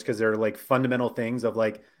DFS players because they're like fundamental things of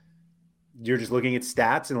like, you're just looking at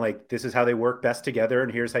stats and like, this is how they work best together.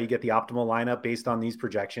 And here's how you get the optimal lineup based on these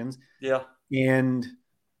projections. Yeah. And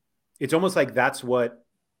it's almost like that's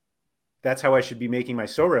how I should be making my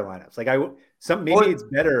Sorare lineups. Like maybe it's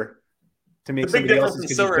better to make somebody else's. The big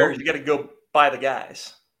difference in Sorare is you got to go buy the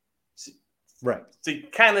guys. Right. So you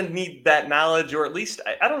kind of need that knowledge, or at least,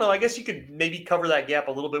 I don't know, I guess you could maybe cover that gap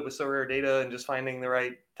a little bit with Sorare data and just finding the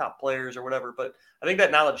right top players or whatever. But I think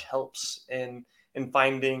that knowledge helps in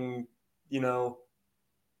finding,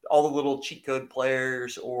 all the little cheat code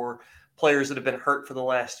players or players that have been hurt for the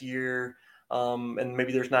last year, and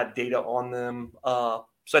maybe there's not data on them.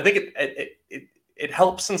 So I think it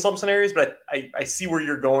helps in some scenarios, but I see where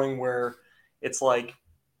you're going, where it's like,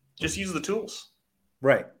 just use the tools.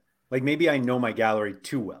 Right. Like maybe I know my gallery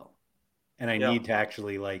too well, and I need to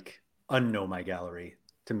actually like unknow my gallery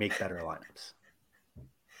to make better lineups.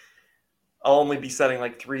 I'll only be setting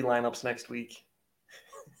like 3 lineups next week.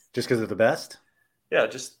 Just because they're the best? Yeah,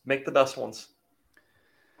 just make the best ones.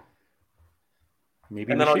 Maybe.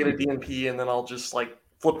 And then I'll get a DNP, and then I'll just like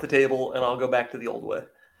flip the table, and I'll go back to the old way.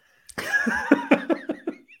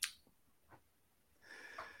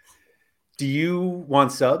 Do you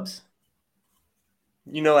want subs?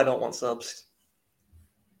 I don't want subs.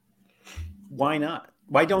 Why not?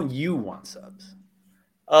 Why don't you want subs?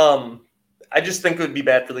 I just think it would be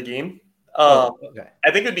bad for the game. Okay.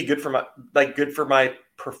 I think it would be good for my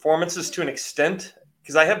performances to an extent,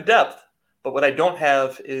 because I have depth, but what I don't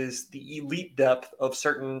have is the elite depth of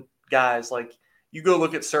certain guys. Like you go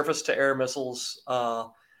look at Surface to Air Missiles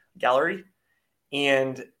gallery,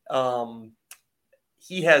 and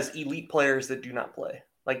he has elite players that do not play.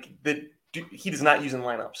 Like he does not use in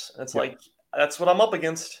lineups. It's like, that's what I'm up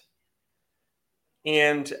against.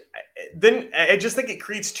 And then I just think it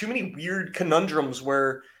creates too many weird conundrums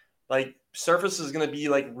where like Surface is going to be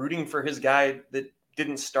like rooting for his guy that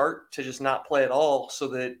didn't start to just not play at all so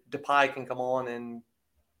that Depay can come on and,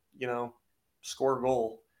 score a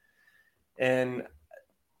goal. And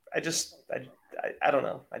I don't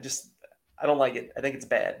know. I don't like it. I think it's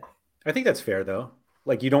bad. I think that's fair though.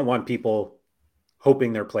 Like you don't want people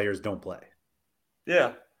hoping their players don't play.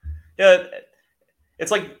 Yeah. Yeah.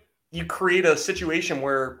 It's like you create a situation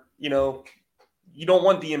where, you don't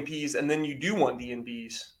want DNPs and then you do want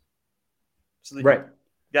DNPs. So the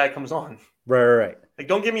guy comes on. Right. Like,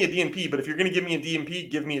 don't give me a DNP, but if you're going to give me a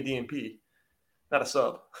DNP, give me a DNP, not a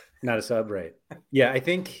sub. Not a sub, right. Yeah, I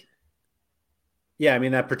think, I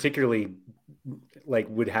mean, that particularly like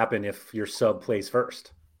would happen if your sub plays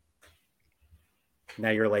first.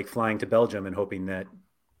 Now you're like flying to Belgium and hoping that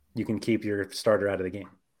you can keep your starter out of the game.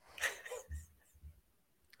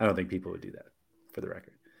 I don't think people would do that, for the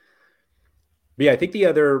record. But yeah, I think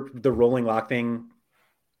the rolling lock thing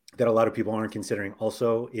that a lot of people aren't considering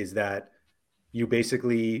also is that you're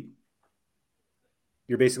basically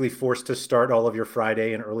forced to start all of your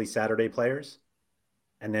Friday and early Saturday players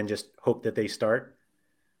and then just hope that they start.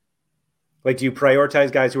 Like, do you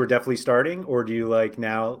prioritize guys who are definitely starting, or do you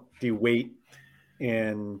wait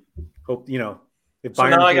and hope, if So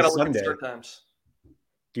Bayern now I got to plays look at Sunday, start times.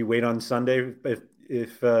 do you wait on Sunday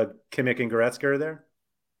if Kimmich and Goretzka are there?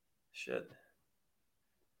 Shit.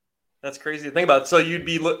 That's crazy to think about. So you'd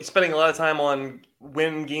be spending a lot of time on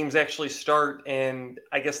when games actually start, and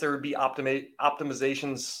I guess there would be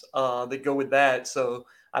optimizations that go with that. So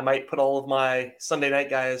I might put all of my Sunday night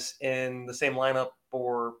guys in the same lineup,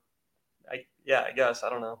 or I guess, I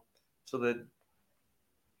don't know. So that,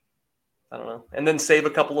 I don't know. And then save a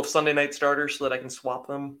couple of Sunday night starters so that I can swap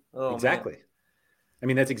them. Oh, exactly. Man. I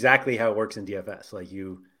mean, that's exactly how it works in DFS. Like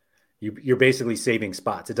you're basically saving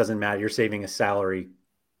spots. It doesn't matter. You're saving a salary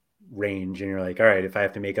range, and you're like, all right, if I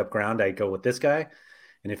have to make up ground, I go with this guy.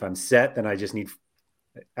 And if I'm set, then I just need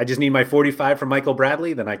my 45 from Michael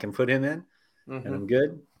Bradley, then I can put him in, and I'm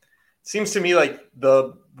good. Seems to me like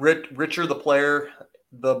the richer the player,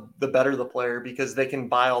 the better the player, because they can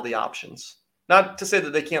buy all the options. Not to say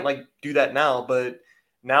that they can't like do that now, but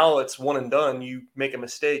now it's one and done. You make a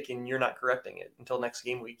mistake and you're not correcting it until next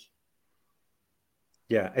game week.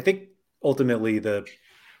 Yeah, I think ultimately the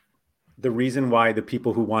reason why the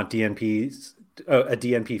people who want DNPs a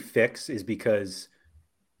DNP fix is because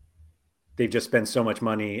they've just spent so much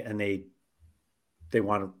money and they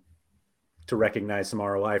want to recognize some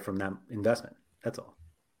ROI from that investment. That's all.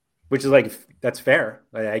 Which is like, that's fair.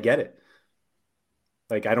 I get it.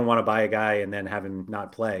 Like, I don't want to buy a guy and then have him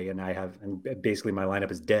not play, and basically my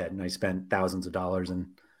lineup is dead, and I spent thousands of dollars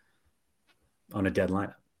on a dead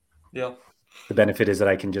lineup. Yeah. The benefit is that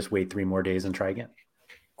I can just wait 3 more days and try again.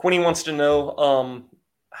 Quinny wants to know,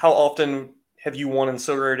 how often have you won in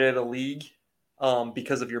so rated a league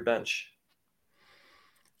because of your bench?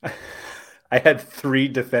 I had 3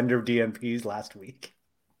 defender DNPs last week.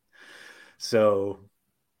 So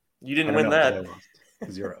you didn't win that. I lost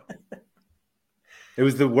 0. It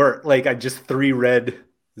was the worst. Like, I just 3 red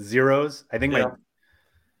zeros. I think I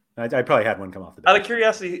probably had one come off the bench. Out of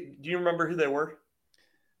curiosity, do you remember who they were?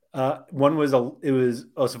 One was it was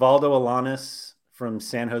Osvaldo Alanis from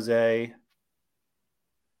San Jose.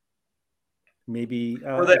 Maybe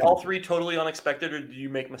were they all 3 totally unexpected, or did you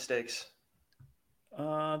make mistakes?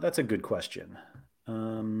 That's a good question.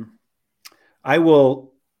 I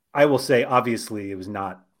will say, obviously, it was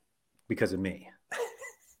not because of me.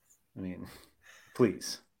 I mean,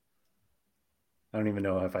 please. I don't even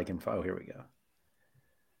know if I can. Oh, here we go.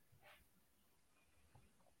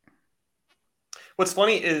 What's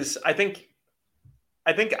funny is I think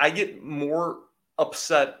I get more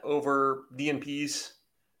upset over DNPs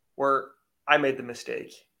where I made the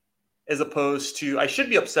mistake, as opposed to I should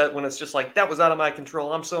be upset when it's just like, that was out of my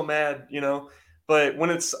control. I'm so mad, But when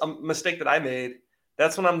it's a mistake that I made,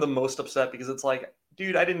 that's when I'm the most upset, because it's like,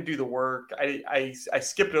 dude, I didn't do the work. I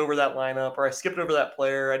skipped over that lineup, or I skipped over that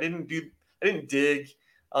player. I didn't dig.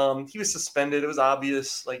 He was suspended. It was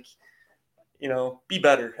obvious. Like, be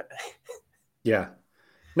better. Yeah.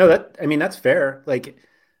 No, that's fair. Like,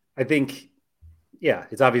 I think, yeah,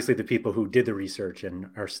 it's obviously the people who did the research and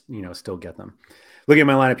are, still get them. Looking at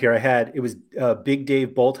my lineup here, it was Big Dave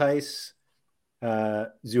Boltheis,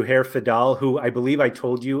 Zuhair Fadal, who I believe I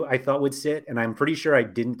told you I thought would sit, and I'm pretty sure I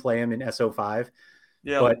didn't play him in SO5.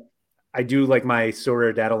 Yeah. But I do like my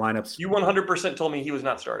Sorare data lineups. You 100% told me he was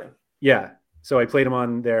not starting. Yeah. So I played him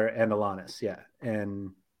on there and Alanis. Yeah.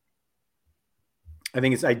 And I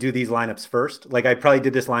think I do these lineups first. Like, I probably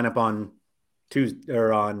did this lineup on Tuesday.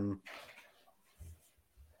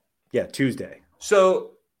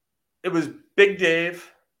 So it was Big Dave,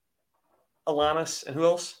 Alanis, and who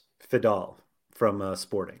else? Fadal from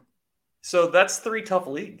Sporting. So that's 3 tough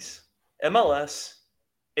leagues. MLS,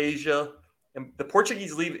 Asia, and the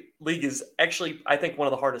Portuguese league is actually, I think, one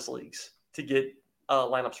of the hardest leagues to get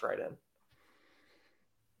lineups right in.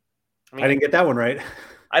 I didn't get that one right.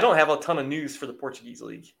 I don't have a ton of news for the Portuguese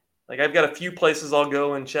league. Like, I've got a few places I'll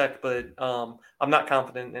go and check, but I'm not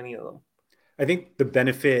confident in any of them. I think the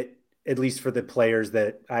benefit, at least for the players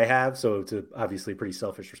that I have, so it's obviously a pretty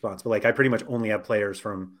selfish response, but like, I pretty much only have players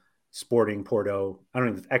from Sporting, Porto. I don't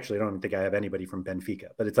even think I have anybody from Benfica,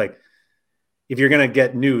 but it's like, if you're going to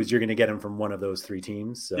get news, you're going to get them from one of those 3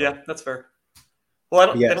 teams. So. Yeah, that's fair.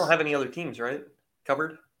 Well, they don't have any other teams, right?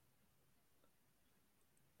 Covered?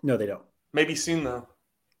 No, they don't. Maybe soon, though.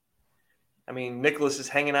 I mean, Nicholas is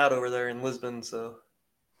hanging out over there in Lisbon, so.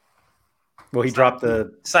 Well, he dropped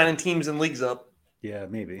the signing teams and leagues up. Yeah,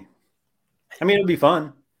 maybe. I mean, it'll be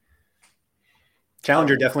fun.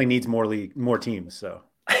 Challenger definitely needs more teams, so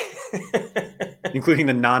including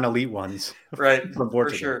the non-elite ones, right? From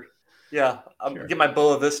Portugal. For sure. Yeah, I'll get my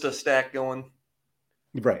Boa Vista stack going.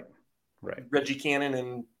 Right. Reggie Cannon,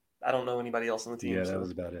 and I don't know anybody else on the team. Yeah, that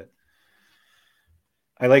was about it.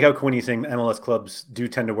 I like how Quinny's saying MLS clubs do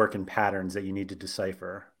tend to work in patterns that you need to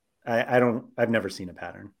decipher. I've never seen a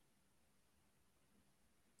pattern.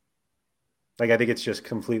 Like, I think it's just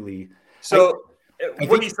completely. So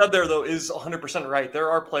what he said there, though, is 100% right.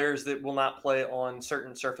 There are players that will not play on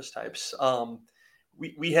certain surface types.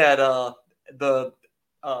 We had the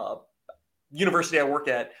university I work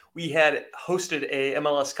at, we had hosted a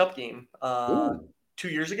MLS Cup game 2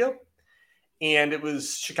 years ago, and it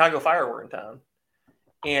was Chicago Fire were in town.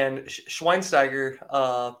 And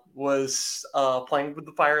Schweinsteiger was playing with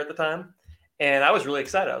the Fire at the time. And I was really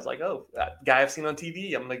excited. I was like, oh, that guy I've seen on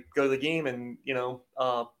TV, I'm going to go to the game and,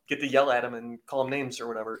 get to yell at him and call him names or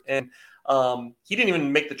whatever. And he didn't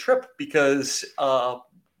even make the trip because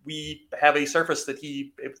we have a surface that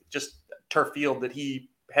just turf field that he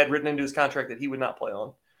had written into his contract that he would not play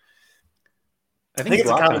on. I think it's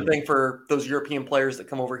a common thing for those European players that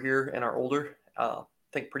come over here and are older. I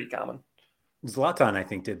think pretty common. Zlatan, I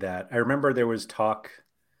think, did that. I remember there was talk.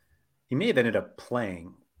 He may have ended up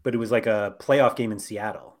playing, but it was like a playoff game in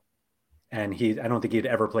Seattle. And I don't think he'd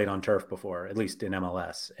ever played on turf before, at least in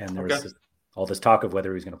MLS. And there was all this talk of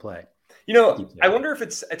whether he was going to play. I wonder if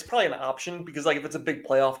it's probably an option because like if it's a big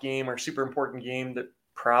playoff game or super important game, they're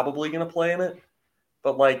probably going to play in it.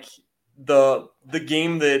 But like the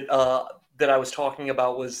game that I was talking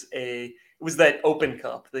about was that Open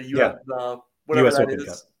Cup, the US, whatever US that Open is.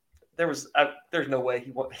 Cup. There's no way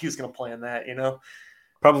he was going to play in that,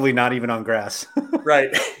 Probably not even on grass.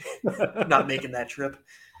 Right. Not making that trip.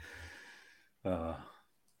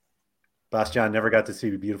 Bastian never got to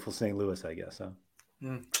see beautiful St. Louis, I guess. Huh?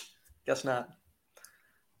 Guess not.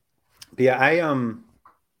 But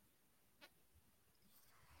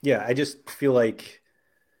yeah, I just feel like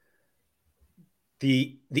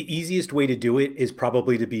the easiest way to do it is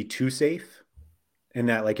probably to be too safe, and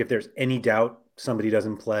that like if there's any doubt somebody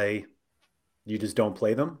doesn't play, you just don't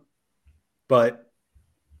play them. But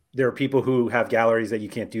there are people who have galleries that you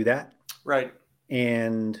can't do that. Right.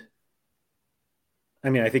 And I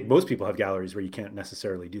mean, I think most people have galleries where you can't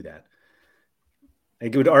necessarily do that. I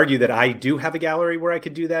would argue that I do have a gallery where I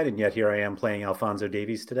could do that, and yet here I am playing Alphonso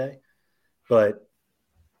Davies today. But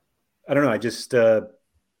I don't know. I just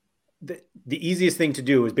the easiest thing to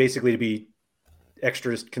do is basically to be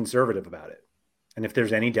extra conservative about it. And if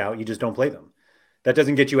there's any doubt, you just don't play them. That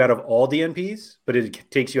doesn't get you out of all DNPs, but it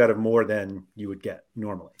takes you out of more than you would get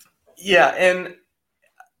normally. Yeah, and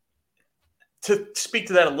to speak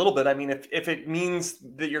to that a little bit, I mean, if it means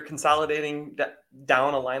that you're consolidating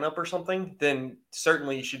down a lineup or something, then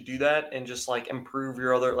certainly you should do that and just like improve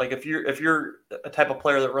your other. Like if you're a type of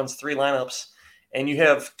player that runs 3 lineups and you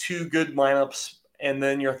have 2 good lineups and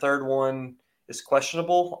then your third one is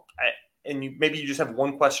questionable, and maybe you just have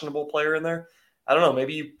 1 questionable player in there. I don't know.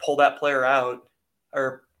 Maybe you pull that player out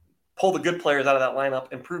or pull the good players out of that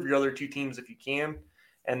lineup, improve your other 2 teams if you can,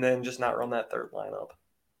 and then just not run that third lineup.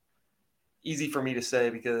 Easy for me to say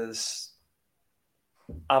because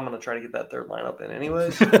I'm going to try to get that third lineup in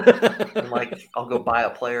anyways. And like, I'll go buy a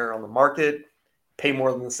player on the market, pay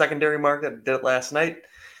more than the secondary market. I did it last night.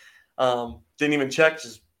 Didn't even check,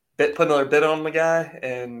 just put another bid on the guy.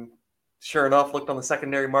 And sure enough, looked on the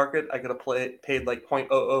secondary market. I could have paid like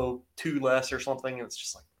 0.002 less or something. And it's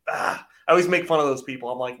just like, I always make fun of those people.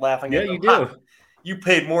 I'm like laughing at them. Yeah, you do. You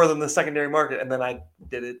paid more than the secondary market. And then I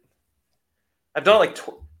did it. I've done it like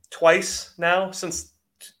twice now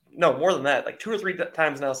more than that, like 2 or 3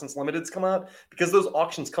 times now since Limited's come out, because those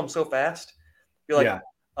auctions come so fast. You're like,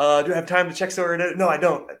 do I have time to check Sorare? No, I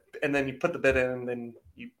don't. And then you put the bid in and then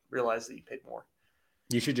you realize that you paid more.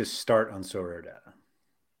 You should just start on Sorare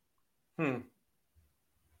data.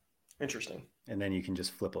 Interesting. And then you can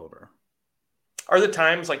just flip over. Are the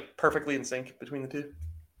times like perfectly in sync between the 2?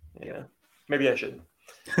 Yeah. Maybe I should.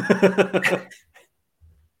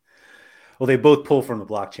 Well, they both pull from the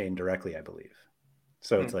blockchain directly, I believe.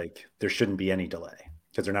 So it's like there shouldn't be any delay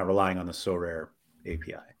because they're not relying on the Sorare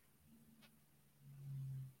API.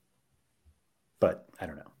 But I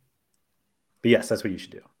don't know. But yes, that's what you should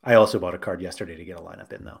do. I also bought a card yesterday to get a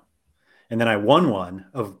lineup in, though. And then I won one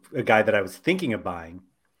of a guy that I was thinking of buying.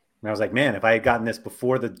 And I was like, man, if I had gotten this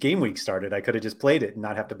before the game week started, I could have just played it and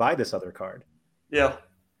not have to buy this other card. Yeah.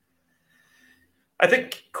 I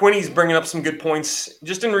think Quinny's bringing up some good points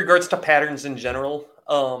just in regards to patterns in general.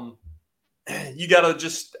 You got to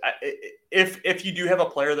just, if you do have a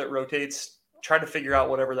player that rotates, try to figure out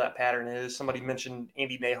whatever that pattern is. Somebody mentioned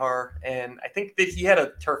Andy Nahar, and I think that he had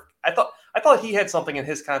a turf. I thought he had something in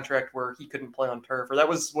his contract where he couldn't play on turf, or that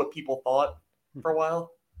was what people thought for a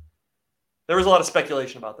while. There was a lot of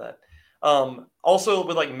speculation about that. Also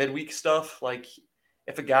with like midweek stuff, like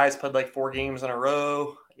if a guy's played like 4 games in a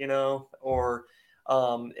row, or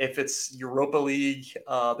if it's Europa League,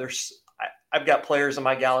 I've got players in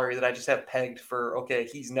my gallery that I just have pegged for, okay,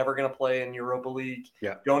 he's never going to play in Europa League.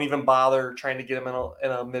 Yeah. Don't even bother trying to get him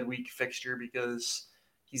in a midweek fixture because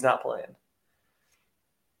he's not playing.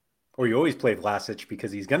 Or you always play Vlasic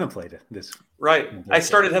because he's going to play this. Right. I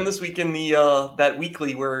started him this week in the that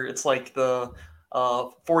weekly where it's like the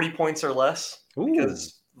 40 points or less. Ooh.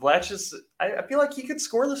 Because Vlasic is, I feel like he could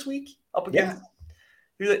score this week up against.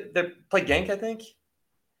 Yeah. They play Genk, I think.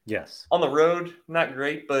 Yes. On the road, not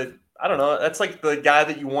great, but I don't know. That's like the guy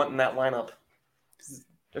that you want in that lineup.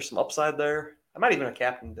 There's some upside there. I might even have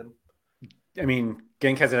captained him. I mean,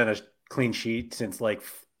 Genk hasn't had a clean sheet since like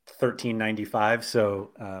 1395,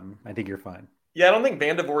 so I think you're fine. Yeah, I don't think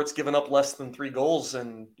Van de Voort's given up less than 3 goals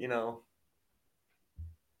in, I don't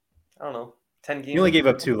know, 10 games. He only gave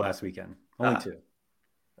up 2 last weekend Only 2.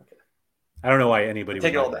 Okay. I don't know why anybody would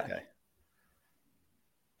take it all like that back. guy.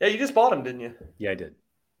 Yeah, you just bought him, didn't you? Yeah, I did.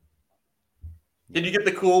 Did you get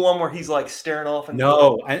the cool one where he's like staring off? And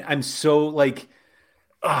no, I'm so like,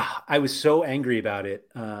 I was so angry about it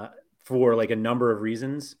for like a number of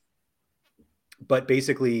reasons. But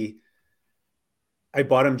basically, I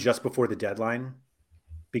bought him just before the deadline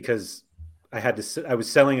because I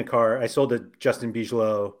was selling a car. I sold to Justin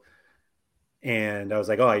Bigelow, and I was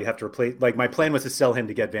like, oh, you have to replace. Like my plan was to sell him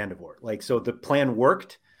to get Vandevort. Like so, the plan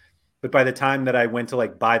worked. But by the time that I went to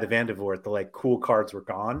like buy the Vandevort, the like cool cards were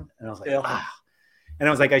gone, and I was like, And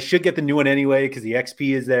I was like, I should get the new one anyway because the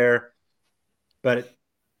XP is there. But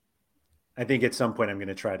I think at some point I'm going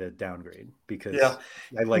to try to downgrade because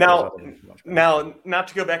I like those other ones much better. Now, not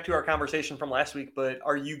to go back to our conversation from last week, but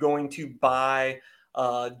are you going to buy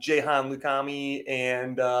Jehan Lukami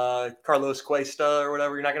and Carlos Cuesta or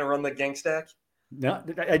whatever? You're not going to run the gang stack? No,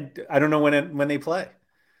 I don't know when they play.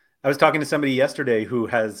 I was talking to somebody yesterday who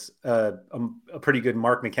has a pretty good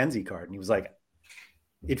Mark McKenzie card, and he was like,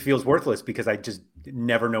 it feels worthless because I just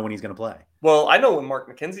never know when he's going to play. Well, I know when Mark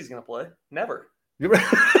McKenzie's going to play. Never. He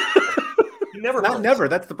never. Not never.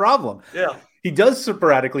 That's the problem. Yeah. He does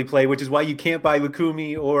sporadically play, which is why you can't buy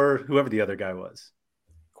Lukumi or whoever the other guy was.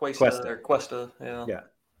 Cuesta. Yeah. Yeah.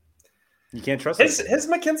 You can't trust him. Has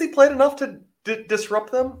McKenzie played enough to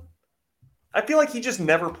disrupt them? I feel like he just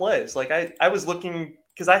never plays. Like I was looking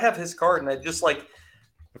because I have his card and I just like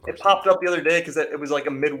it popped up the other day because it was like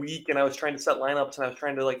a midweek and I was trying to set lineups and I was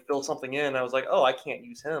trying to like fill something in. I was like, oh, I can't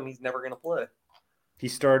use him. He's never going to play. He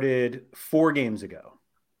started 4 games ago.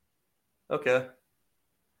 Okay.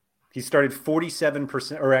 He started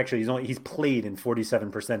 47%, or actually he's played in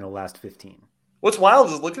 47% in the last 15. What's wild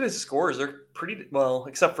is look at his scores. They're pretty well,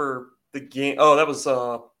 except for the game. Oh, that was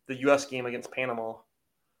the U.S. game against Panama.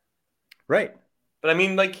 Right. But I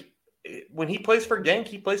mean, like when he plays for Genk,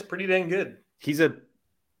 he plays pretty dang good. He's a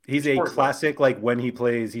classic, like when he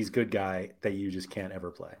plays, he's good guy that you just can't ever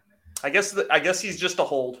play. I guess he's just a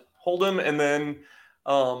hold him, and then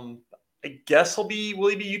I guess will he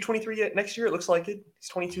be U23 next year? It looks like it. He's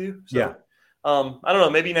 22. So, yeah. I don't know.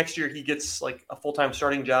 Maybe next year he gets like a full-time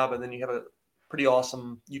starting job, and then you have a pretty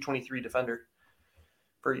awesome U23 defender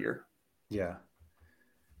for a year. Yeah.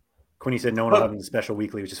 Quinny said no one will have him in the special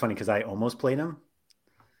weekly, which is funny because I almost played him.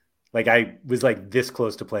 Like I was like this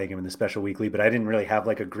close to playing him in the special weekly, but I didn't really have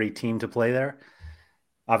like a great team to play there,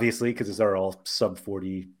 obviously, because they're all sub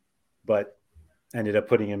 40. But I ended up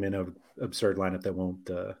putting him in an absurd lineup that won't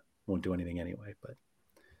do anything anyway. But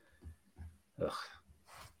what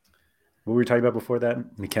were we talking about before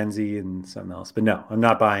that? McKenzie and something else. But no, I'm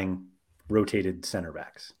not buying rotated center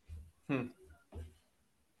backs.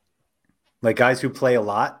 Like guys who play a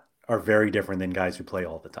lot are very different than guys who play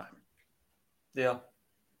all the time. Yeah.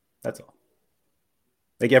 That's all.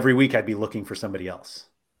 Like every week I'd be looking for somebody else.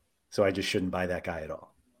 So I just shouldn't buy that guy at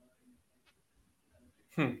all.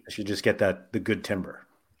 I should just get the good timber.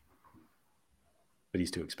 But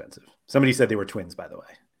he's too expensive. Somebody said they were twins, by the way,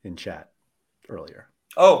 in chat earlier.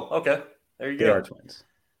 Oh, okay. There you go. They are twins.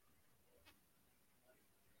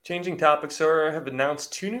 Changing topics, sir. Have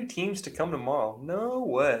announced 2 new teams to come tomorrow. No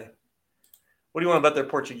way. What do you want to bet they're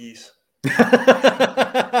Portuguese?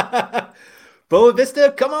 Boa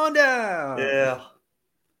Vista, come on down. Yeah.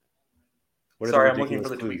 Sorry, I'm looking for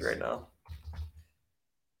the tweet right now.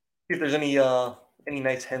 See if there's any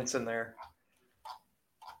nice hints in there.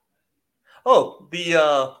 Oh,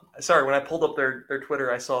 sorry, when I pulled up their Twitter,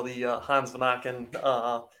 I saw the Hans Van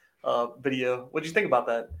Aken video. What did you think about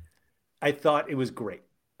that? I thought it was great.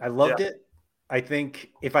 I loved it. I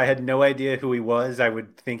think if I had no idea who he was, I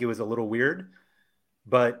would think it was a little weird.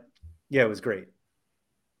 But yeah, it was great.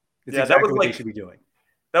 It's exactly what they should be doing.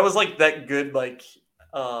 That was like that good like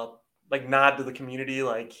nod to the community.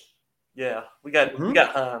 Like, yeah, we got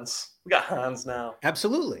Hans. We got Hans now.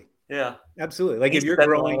 Absolutely. Yeah. Absolutely. Like if you're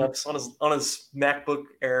growing on his MacBook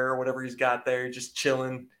Air or whatever he's got there, just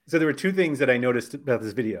chilling. So there were 2 things that I noticed about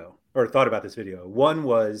this video or thought about this video. One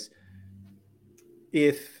was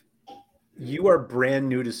if you are brand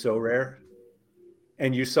new to SoRare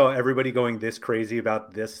and you saw everybody going this crazy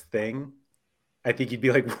about this thing, I think you'd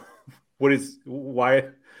be like, who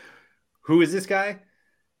is this guy?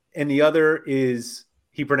 And the other is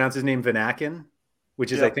he pronounced his name Van Aken,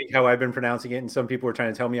 which is I think how I've been pronouncing it. And some people were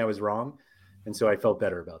trying to tell me I was wrong. And so I felt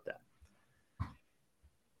better about that.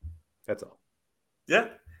 That's all. Yeah.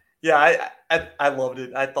 Yeah. I loved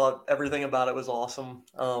it. I thought everything about it was awesome.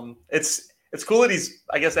 It's cool that he's,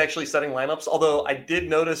 I guess, actually setting lineups. Although I did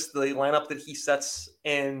notice the lineup that he sets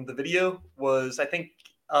in the video was, I think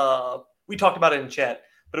we talked about it in chat,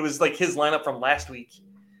 but it was like his lineup from last week.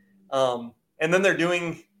 And then they're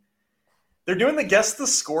doing the guess the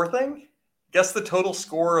score thing. Guess the total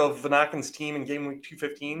score of Vanaken's team in game week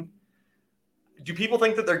 215. Do people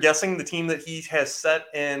think that they're guessing the team that he has set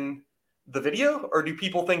in the video, or do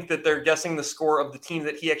people think that they're guessing the score of the team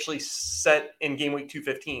that he actually set in game week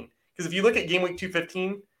 215? Because if you look at game week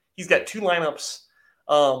 215, he's got two lineups,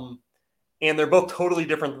 and they're both totally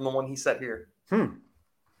different than the one he set here.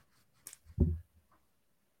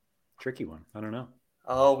 Tricky one. I don't know.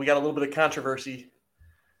 Oh, we got a little bit of controversy.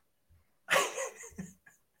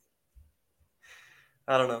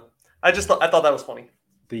 I don't know. I thought that was funny.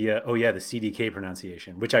 The CDK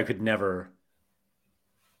pronunciation, which I could never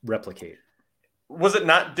replicate. Was it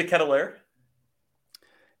not De Ketelaere?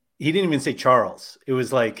 He didn't even say Charles. It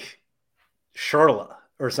was like Charla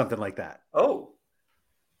or something like that. Oh.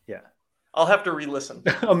 Yeah. I'll have to re-listen.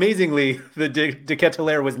 Amazingly, the De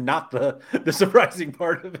Ketelaere was not the surprising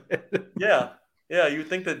part of it. Yeah. Yeah, you would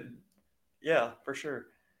think that. Yeah, for sure.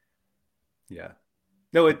 Yeah.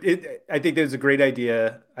 No, I think that's a great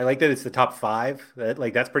idea. I like that it's the top 5.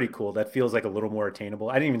 That's pretty cool. That feels like a little more attainable.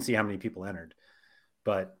 I didn't even see how many people entered,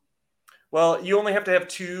 but. Well, you only have to have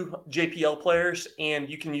 2 JPL players, and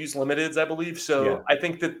you can use limiteds, I believe. So yeah. I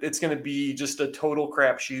think that it's going to be just a total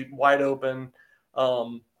crapshoot, wide open.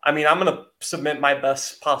 I mean, I'm going to submit my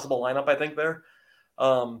best possible lineup, I think, there.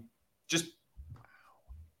 Just,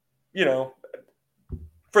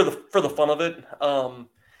 for the fun of it.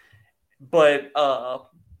 But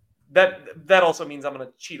that also means I'm going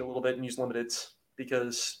to cheat a little bit and use limiteds,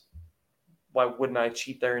 because why wouldn't I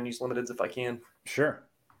cheat there and use limiteds if I can? Sure.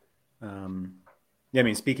 I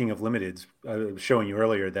mean, speaking of limiteds, I was showing you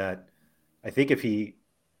earlier that I think he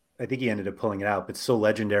ended up pulling it out, but So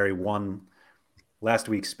Legendary won last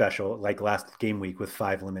week's special, like last game week, with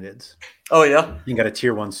 5 limiteds. Oh yeah. You got a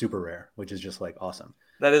tier 1 super rare, which is just like awesome.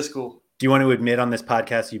 That is cool. Do you want to admit on this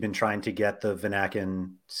podcast you've been trying to get the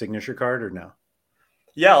Vanaken signature card, or no?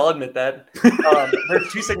 Yeah, I'll admit that.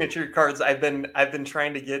 There's 2 signature cards I've been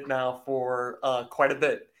trying to get now for quite a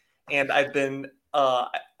bit, and I've been.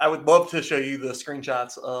 I would love to show you the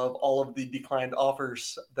screenshots of all of the declined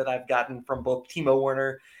offers that I've gotten from both Timo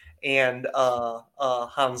Werner and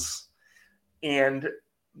Hans. And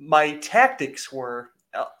my tactics were,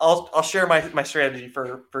 I'll share my strategy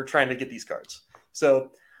for trying to get these cards.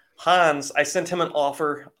 So Hans, I sent him an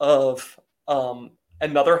offer of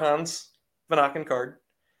another Hans Vanaken card,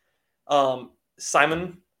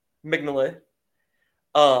 Simon Mignolet,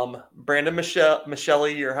 Brandon Michele,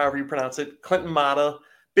 or however you pronounce it, Clinton Mata,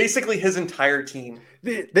 basically his entire team.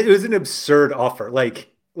 It was an absurd offer.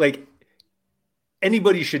 Like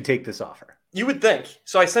anybody should take this offer. You would think.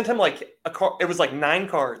 So I sent him it was like 9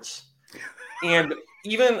 cards, and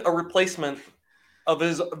even a replacement of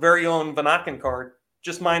his very own Vanaken card,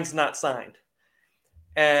 just mine's not signed.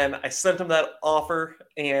 And I sent him that offer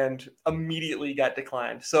and immediately got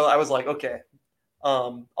declined. So I was like, okay,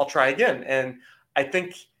 I'll try again. And I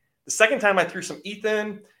think the second time I threw some ETH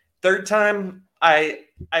in, third time I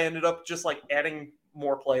ended up just like adding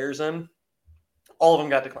more players in. All of them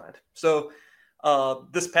got declined. So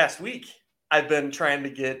this past week, I've been trying to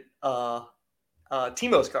get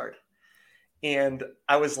Timo's card. And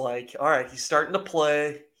I was like, all right, he's starting to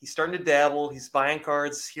play. He's starting to dabble. He's buying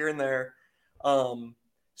cards here and there. So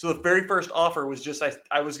the very first offer was just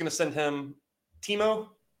I was going to send him Timo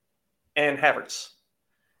and Havertz.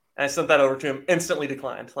 And I sent that over to him, instantly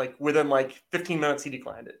declined. Like within 15 minutes, he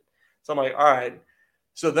declined it. So I'm like, all right.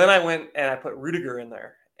 So then I went and I put Rudiger in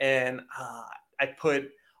there. And I put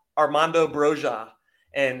Armando Broja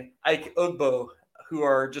and Ike Ugbo, who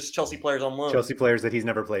are just Chelsea players on loan. Chelsea players that he's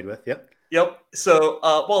never played with. Yep. So,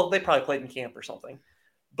 they probably played in camp or something.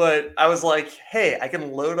 But I was like, hey, I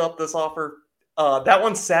can load up this offer. That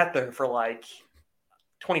one sat there for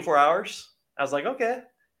 24 hours. I was like, okay,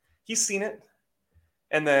 he's seen it.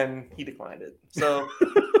 And then he declined it. So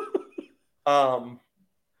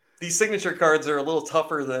these signature cards are a little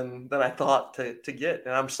tougher than I thought to get.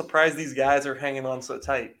 And I'm surprised these guys are hanging on so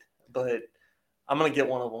tight. But I'm going to get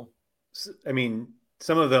one of them. I mean,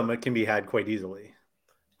 some of them can be had quite easily.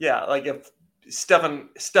 Yeah, like if Stefan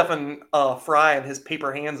Fry and his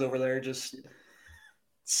paper hands over there just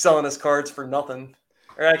selling his cards for nothing.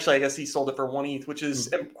 Or actually, I guess he sold it for 1 ETH, which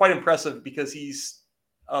is quite impressive because he's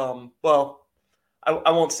I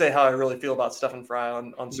won't say how I really feel about Stefan Fry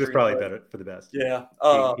on stream. It's probably better for the best. Yeah.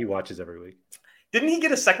 He watches every week. Didn't he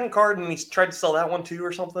get a second card and he tried to sell that one too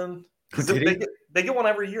or something? They get one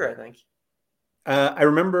every year, I think. I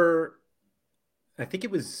remember, I think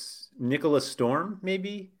it was Nicholas Storm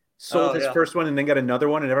maybe sold his first one and then got another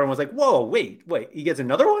one. And everyone was like, whoa, wait, he gets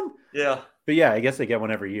another one? Yeah. But yeah, I guess they get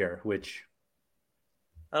one every year, which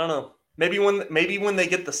I don't know. Maybe when they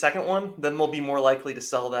get the second one, then we'll be more likely to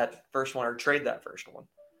sell that first one or trade that first one.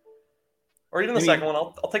 Or even the second one.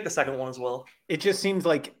 I'll take the second one as well. It just seems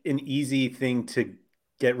like an easy thing to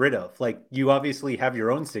get rid of. Like, you obviously have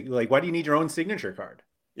your own like, why do you need your own signature card?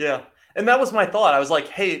 Yeah. And that was my thought. I was like,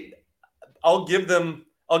 hey, I'll give them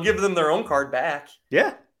their own card back.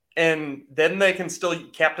 Yeah. And then they can still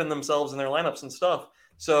captain themselves in their lineups and stuff.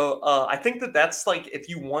 So I think that's like, if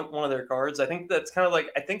you want one of their cards, I think that's kind of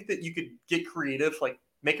like, I think that you could get creative, like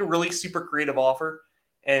make a really super creative offer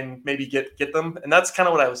and maybe get them. And that's kind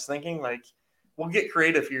of what I was thinking. Like, we'll get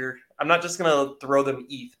creative here. I'm not just going to throw them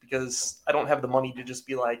ETH because I don't have the money to just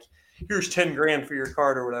be like, here's 10 grand for your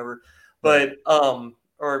card or whatever. But,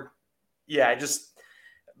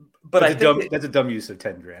 that's a dumb use of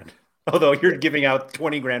 10 grand. Although you're giving out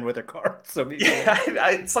 20 grand worth of cards. So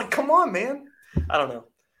it's like, come on, man. I don't know.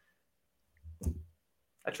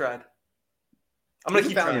 I tried. I'm going to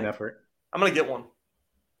keep trying. Effort. I'm going to get one.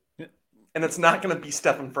 Yeah. And it's not going to be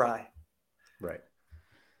Stephen Fry. Right.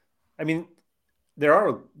 I mean, there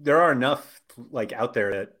are enough like out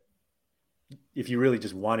there that if you really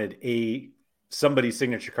just wanted somebody's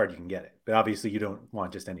signature card, you can get it. But obviously you don't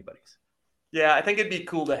want just anybody's. Yeah, I think it'd be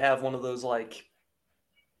cool to have one of those like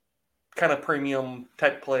kind of premium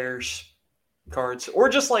type players cards, or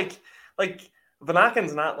just like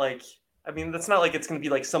Vanaken's not like, I mean, that's not like it's going to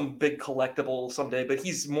be like some big collectible someday, but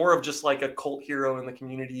he's more of just like a cult hero in the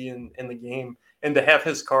community and in the game. And to have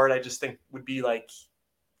his card, I just think would be like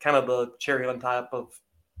kind of the cherry on top of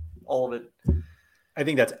all of it. I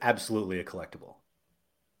think that's absolutely a collectible.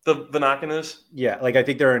 The Vanaken is? Yeah, like I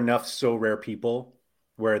think there are enough so rare people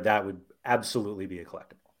where that would absolutely be a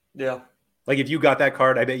collectible. Yeah. Like if you got that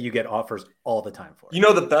card, I bet you get offers all the time for it. You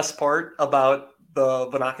know the best part about the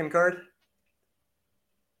Vanaken card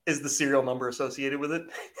is the serial number associated with it.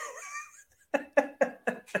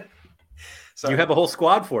 You have a whole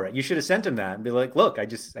squad for it. You should have sent him that and be like, look, I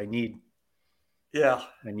need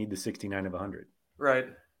the 69 of 100. Right.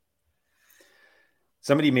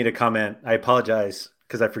 Somebody made a comment. I apologize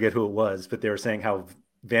because I forget who it was, but they were saying how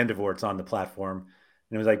Vandevoort's on the platform.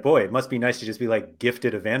 And it was like, boy, it must be nice to just be like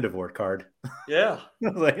gifted a Vandevoort card. Yeah. I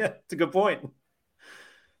was like, yeah, it's a good point.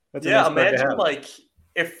 That's imagine like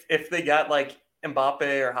if they got like Mbappe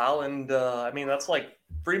or Haaland, I mean, that's like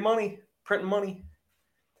free money, printing money.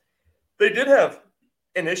 They did have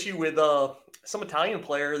an issue with some Italian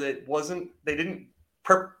player that they didn't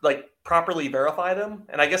properly verify them.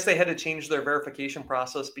 And I guess they had to change their verification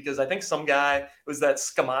process because I think some guy, it was that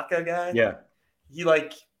Scamacca guy. Yeah. He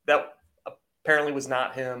like, that apparently was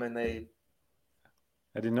not him. And they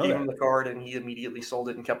gave him the card and he immediately sold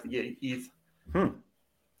it and kept the ETH.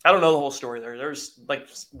 I don't know the whole story there. There's like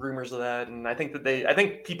rumors of that. And I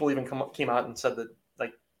think people even came out and said that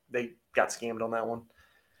like they got scammed on that one.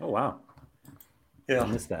 Oh, wow. Yeah. I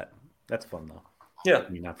missed that. That's fun though. Yeah. I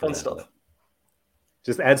mean, not fun stuff.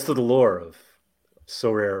 Just adds to the lore of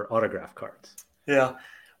so rare autograph cards. Yeah.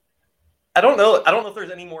 I don't know if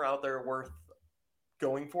there's any more out there worth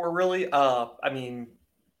going for really. I mean,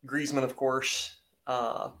 Griezmann, of course.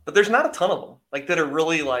 But there's not a ton of them like that are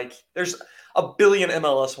really like, there's a billion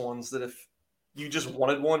MLS ones that if you just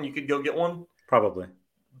wanted one, you could go get one. Probably.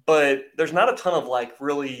 But there's not a ton of like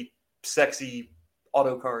really sexy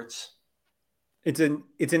auto cards. It's an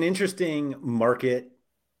interesting market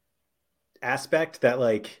aspect that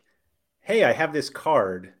like, hey, I have this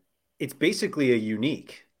card. It's basically a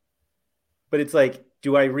unique, but it's like,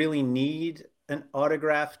 do I really need an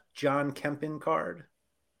autographed John Kempin card?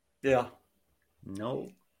 Yeah. No,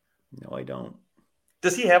 I don't.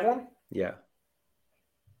 Does he have one? Yeah.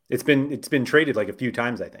 It's been traded like a few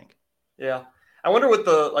times, I think. Yeah. I wonder what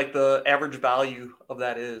the average value of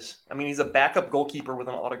that is. I mean, he's a backup goalkeeper with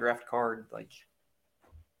an autographed card. Like,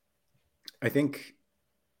 I think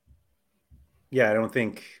I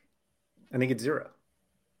think it's zero.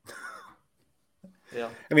 Yeah.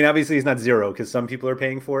 I mean, obviously it's not zero because some people are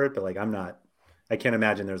paying for it, but like I can't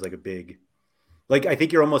imagine there's like a big, like, I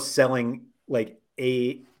think you're almost selling like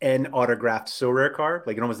an autographed so rare card.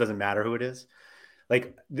 Like it almost doesn't matter who it is.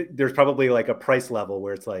 Like there's probably like a price level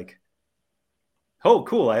where it's like, oh,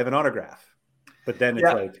 cool, I have an autograph. But then it's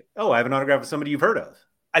like, oh, I have an autograph of somebody you've heard of.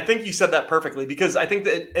 I think you said that perfectly because I think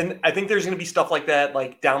there's going to be stuff like that,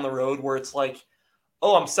 like down the road where it's like,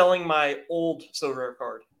 oh, I'm selling my old so rare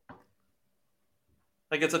card.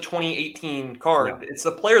 Like it's a 2018 card. Yeah. It's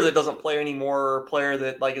a player that doesn't play anymore, or a player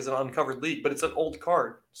that like is an uncovered league, but it's an old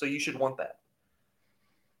card. So you should want that.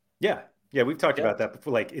 Yeah. Yeah. We've talked about that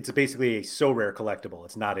before. Like it's basically a so rare collectible.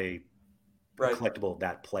 It's not a collectible of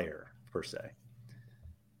that player per se.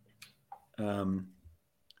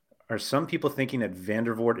 All Are some people thinking that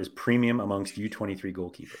Vandervoort is premium amongst U23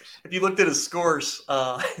 goalkeepers? If you looked at his scores,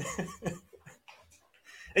 and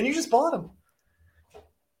you just bought him.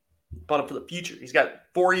 Bought him for the future. He's got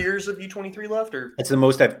 4 years of U23 left, or It's the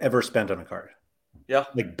most I've ever spent on a card. yeah,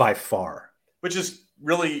 Like by far. which is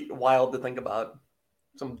really wild to think about.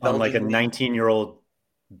 Some On like a Belgian 19-year-old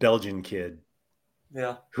Belgian kid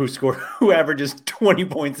yeah. who averages 20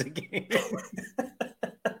 points a game.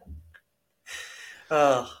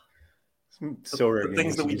 So rare the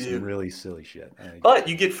things that we do. some really silly shit. But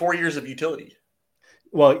you get 4 years of utility.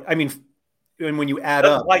 Well, I mean, and when you add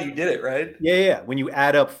That's up, why you did it, right? yeah. When you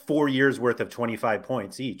add up 4 years worth of 25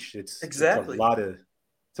 points each, it's Exactly. a lot of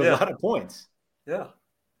points. Yeah.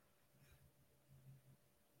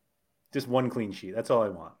 Just one clean sheet. That's all I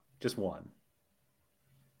want. Just one.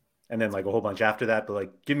 And then like a whole bunch after that, but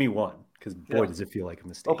like give me one, because boy, does it feel like a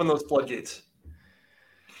mistake. Open those floodgates.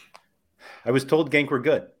 I was told Genk were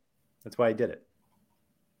good. That's why I did it.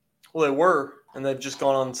 Well, they were, and they've just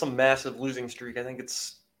gone on some massive losing streak. I think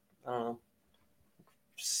it's, I don't know,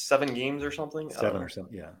 7 games or something. 7 or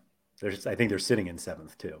something. Yeah. I think they're sitting in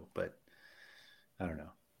 7th too, but I don't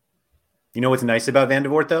know. You know what's nice about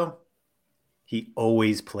Vandervoort though? He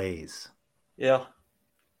always plays. Yeah.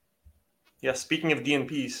 Yeah. Speaking of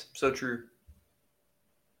DNPs, so true.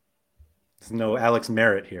 There's no Alex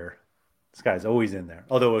Merritt here. This guy's always in there.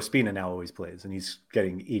 Although Ospina now always plays, and he's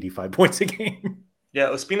getting 85 points a game. Yeah,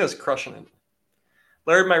 Ospina's crushing it.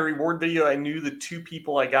 Larry, my reward video, I knew the 2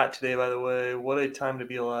 people I got today, by the way. What a time to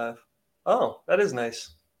be alive. Oh, that is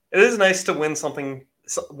nice. It is nice to win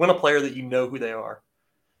a player that you know who they are.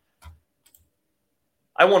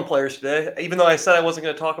 I won players today. Even though I said I wasn't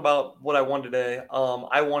going to talk about what I won today,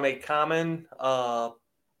 I won a common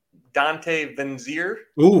Dante Venzier.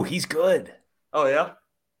 Ooh, he's good. Oh, yeah?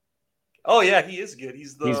 Oh, yeah, he is good.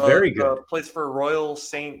 He's very good. Plays for Royal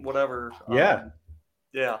Saint whatever. Yeah.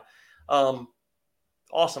 Yeah.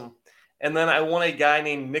 Awesome. And then I won a guy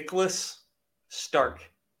named Nicholas Stark.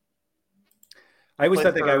 I always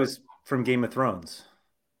thought that guy was from Game of Thrones.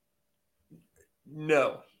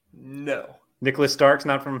 No. Nicholas Stark's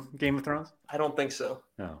not from Game of Thrones? I don't think so.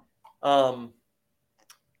 No.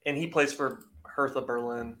 And he plays for Hertha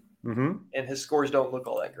Berlin. Mm-hmm. And his scores don't look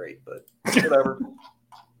all that great, but whatever.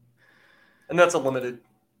 And that's a limited.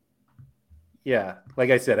 Yeah. Like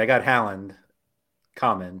I said, I got Haaland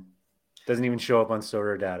common. Doesn't even show up on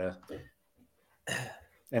Sorare data.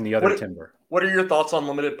 And the other Timber. What are your thoughts on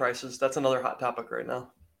limited prices? That's another hot topic right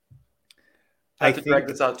now. I have to drag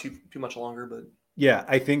this out too much longer, but yeah,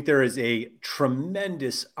 I think there is a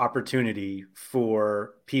tremendous opportunity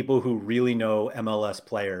for people who really know MLS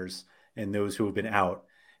players and those who have been out.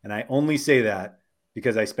 And I only say that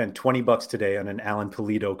because I spent $20 today on an Alan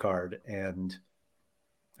Pulido card, and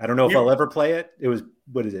I don't know if I'll ever play it. It was,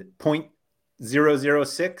 what is it,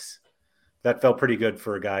 0.006? That felt pretty good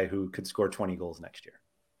for a guy who could score 20 goals next year.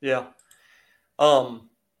 Yeah.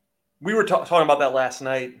 We were talking about that last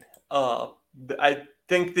night. I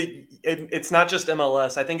think that it's not just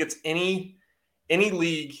MLS. I think it's any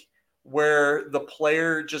league where the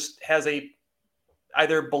player just has a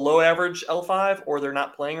either below average L5 or they're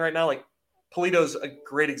not playing right now. Like Pulido's a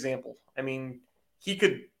great example. I mean, he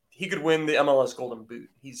could win the MLS Golden Boot.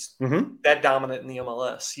 He's that dominant in the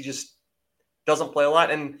MLS. He just doesn't play a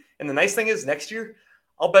lot. And the nice thing is next year,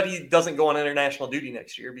 I'll bet he doesn't go on international duty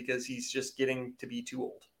next year because he's just getting to be too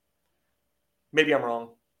old. Maybe I'm wrong,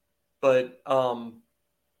 but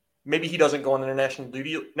maybe he doesn't go on international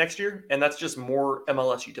duty next year, and that's just more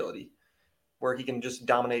MLS utility where he can just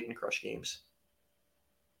dominate and crush games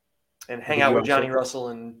and hang out with Johnny Russell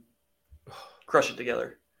and crush it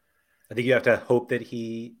together. I think you have to hope that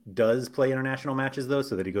he does play international matches, though,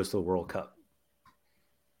 so that he goes to the World Cup.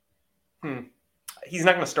 He's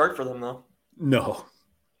not going to start for them, though. No.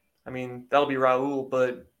 I mean, that'll be Raul,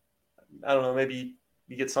 but I don't know. Maybe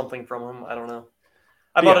you get something from him. I don't know.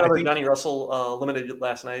 I bought another Johnny Russell limited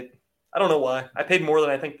last night. I don't know why. I paid more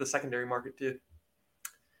than I think the secondary market, too.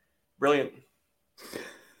 Brilliant.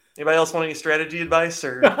 Anybody else want any strategy advice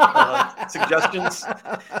or suggestions?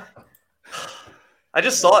 I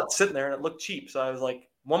just saw it sitting there and it looked cheap. So I was like,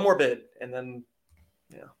 one more bid. And then,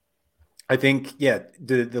 yeah. I think,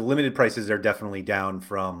 the limited prices are definitely down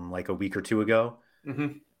from like a week or two ago.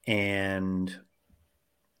 Mm-hmm. And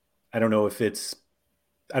I don't know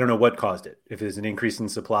what caused it. If it's an increase in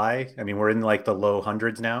supply, I mean, we're in like the low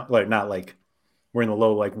hundreds now. Like not like we're in the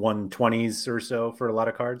low like 120s or so for a lot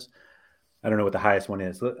of cards. I don't know what the highest one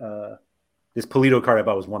is. This Pulido card I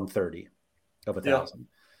bought was 130 of 1,000. Yeah.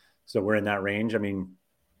 So we're in that range. I mean,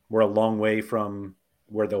 we're a long way from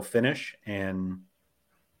where they'll finish, and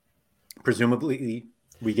presumably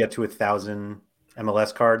we get to 1,000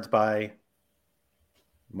 MLS cards by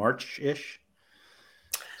March-ish.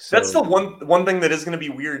 So, that's the one thing that is going to be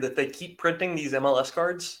weird. If they keep printing these MLS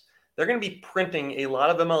cards, they're going to be printing a lot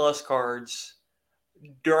of MLS cards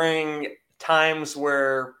during times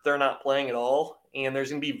where they're not playing at all, and there's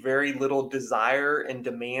going to be very little desire and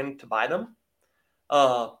demand to buy them.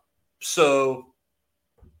 So,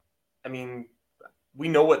 I mean, we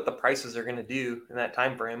know what the prices are going to do in that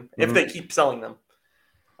time frame if they keep selling them.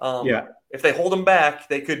 If they hold them back,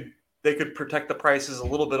 they could protect the prices a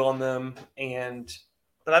little bit on them,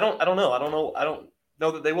 but I don't know. I don't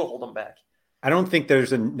know that they will hold them back. I don't think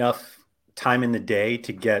there's enough time in the day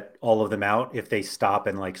to get all of them out if they stop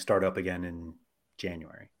and like start up again in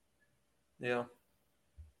January. Yeah.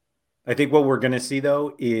 I think what we're going to see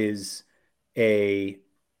though is a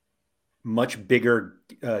much bigger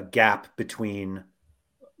gap between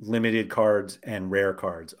limited cards and rare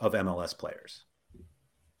cards of MLS players,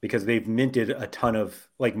 because they've minted a ton of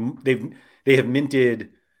they have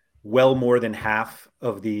minted well more than half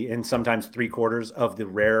of and sometimes 3/4 of the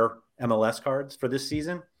rare MLS cards for this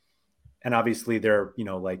season. And obviously they're,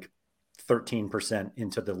 13%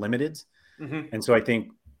 into the limiteds. Mm-hmm. And so I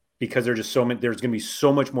think because there's just there's going to be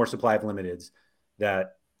so much more supply of limiteds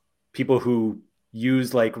that people who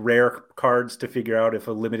use like rare cards to figure out if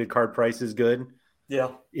a limited card price is good.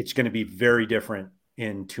 Yeah. It's going to be very different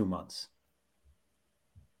in 2 months.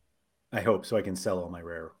 I hope, so I can sell all my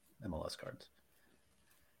rare MLS cards.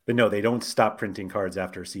 But no, they don't stop printing cards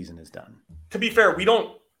after a season is done. To be fair, we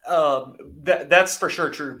don't. That's for sure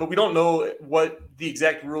true, but we don't know what the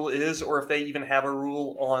exact rule is, or if they even have a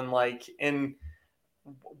rule on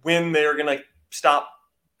when they're going to stop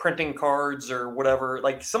printing cards or whatever.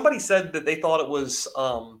 Like somebody said that they thought it was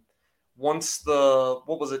once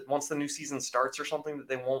the new season starts or something, that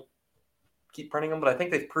they won't keep printing them. But I think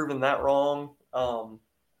they've proven that wrong. I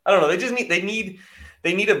don't know. They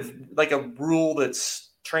need a rule that's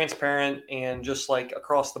transparent and just like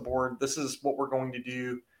across the board. This is what we're going to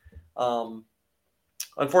do.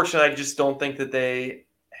 Unfortunately, I just don't think that they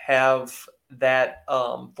have that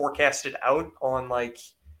forecasted out on like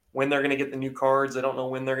when they're going to get the new cards. I don't know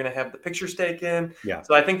when they're going to have the pictures taken. Yeah.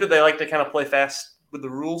 So I think that they like to kind of play fast with the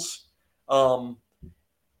rules. So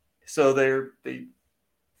they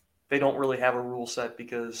don't really have a rule set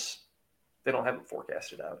because they don't have it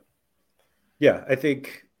forecasted out. Yeah, I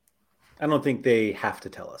don't think they have to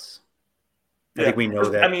tell us. I think we know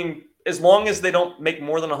that. I mean, as long as they don't make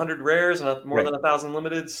more than 100 rares and more than 1,000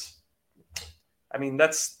 limiteds, I mean,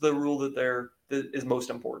 that's the rule that is most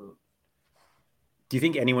important. Do you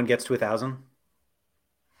think anyone gets to 1,000?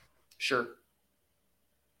 Sure.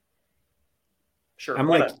 I'm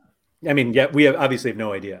we obviously have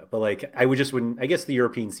no idea, but like, I guess the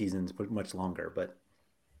European season's much longer, but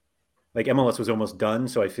like MLS was almost done.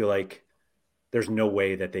 So I feel like there's no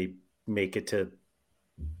way that they make it to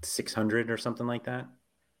 600 or something like that.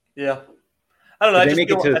 Yeah. I don't know. If they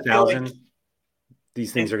make it to 1,000,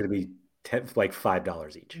 these things are going to be like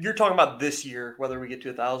 $5 each. You're talking about this year, whether we get to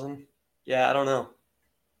 1,000? Yeah, I don't know.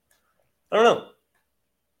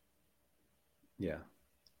 Yeah,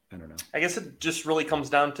 I don't know. I guess it just really comes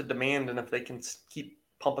down to demand, and if they can keep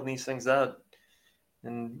pumping these things out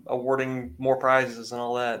and awarding more prizes and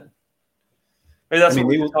all that. Maybe that's what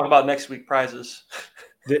we'll talk about next week, prizes.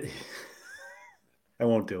 I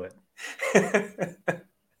won't do it.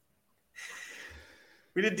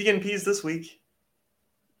 We did DNPs this week.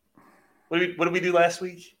 What did we do last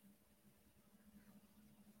week?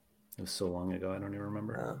 It was so long ago, I don't even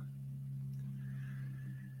remember.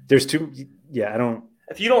 There's two. Yeah, I don't.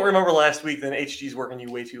 If you don't remember last week, then HG's working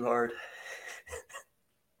you way too hard.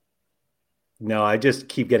 No, I just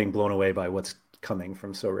keep getting blown away by what's coming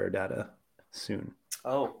from So Rare Data soon.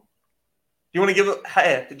 Oh, do you want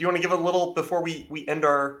to give a little before we end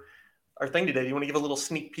our thing today? Do you want to give a little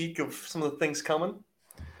sneak peek of some of the things coming?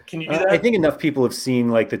 Can you do that? I think enough people have seen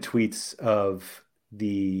like the tweets of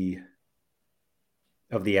the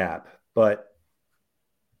app, but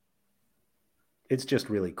it's just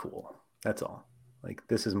really cool. That's all. Like,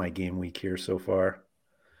 this is my game week here so far.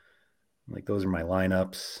 Like, those are my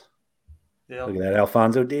lineups. Yeah. Look at that,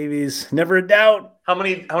 Alphonso Davies, never a doubt. How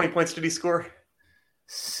many points did he score?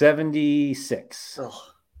 76. Oh.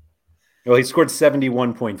 Well, he scored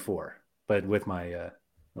 71.4, but with my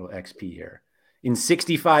little XP here in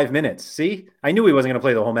 65 minutes. See, I knew he wasn't going to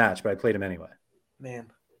play the whole match, but I played him anyway.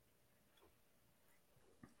 Man.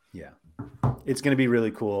 Yeah, it's going to be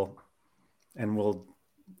really cool, and we'll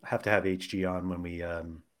have to have HG on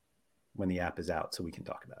when the app is out so we can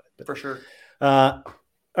talk about it. But, for sure.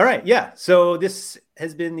 All right. Yeah. So this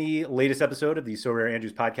has been the latest episode of the So Rare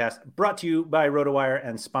Andrews podcast, brought to you by RotoWire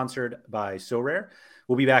and sponsored by So Rare.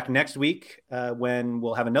 We'll be back next week when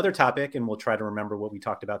we'll have another topic, and we'll try to remember what we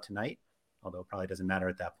talked about tonight, although it probably doesn't matter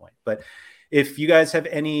at that point. But if you guys have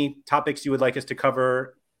any topics you would like us to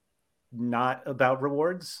cover, not about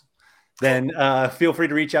rewards, then feel free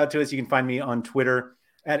to reach out to us. You can find me on Twitter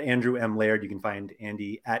at Andrew M. Laird. You can find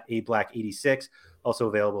Andy at ABlack86, also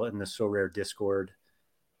available in the So Rare Discord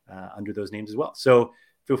under those names as well. So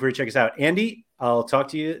feel free to check us out. Andy, I'll talk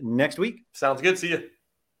to you next week. Sounds good. See you.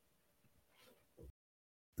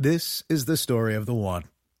 This is the story of the one.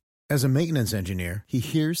 As a maintenance engineer, he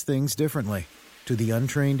hears things differently. To the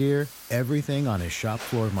untrained ear, everything on his shop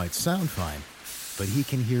floor might sound fine, but he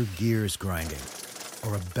can hear gears grinding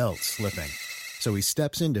or a belt slipping. So he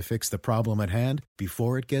steps in to fix the problem at hand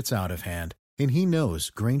before it gets out of hand. And he knows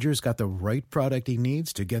Grainger's got the right product he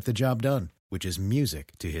needs to get the job done, which is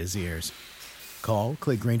music to his ears. Call,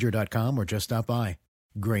 click Grainger.com, or just stop by.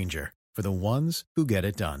 Grainger, for the ones who get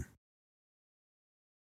it done.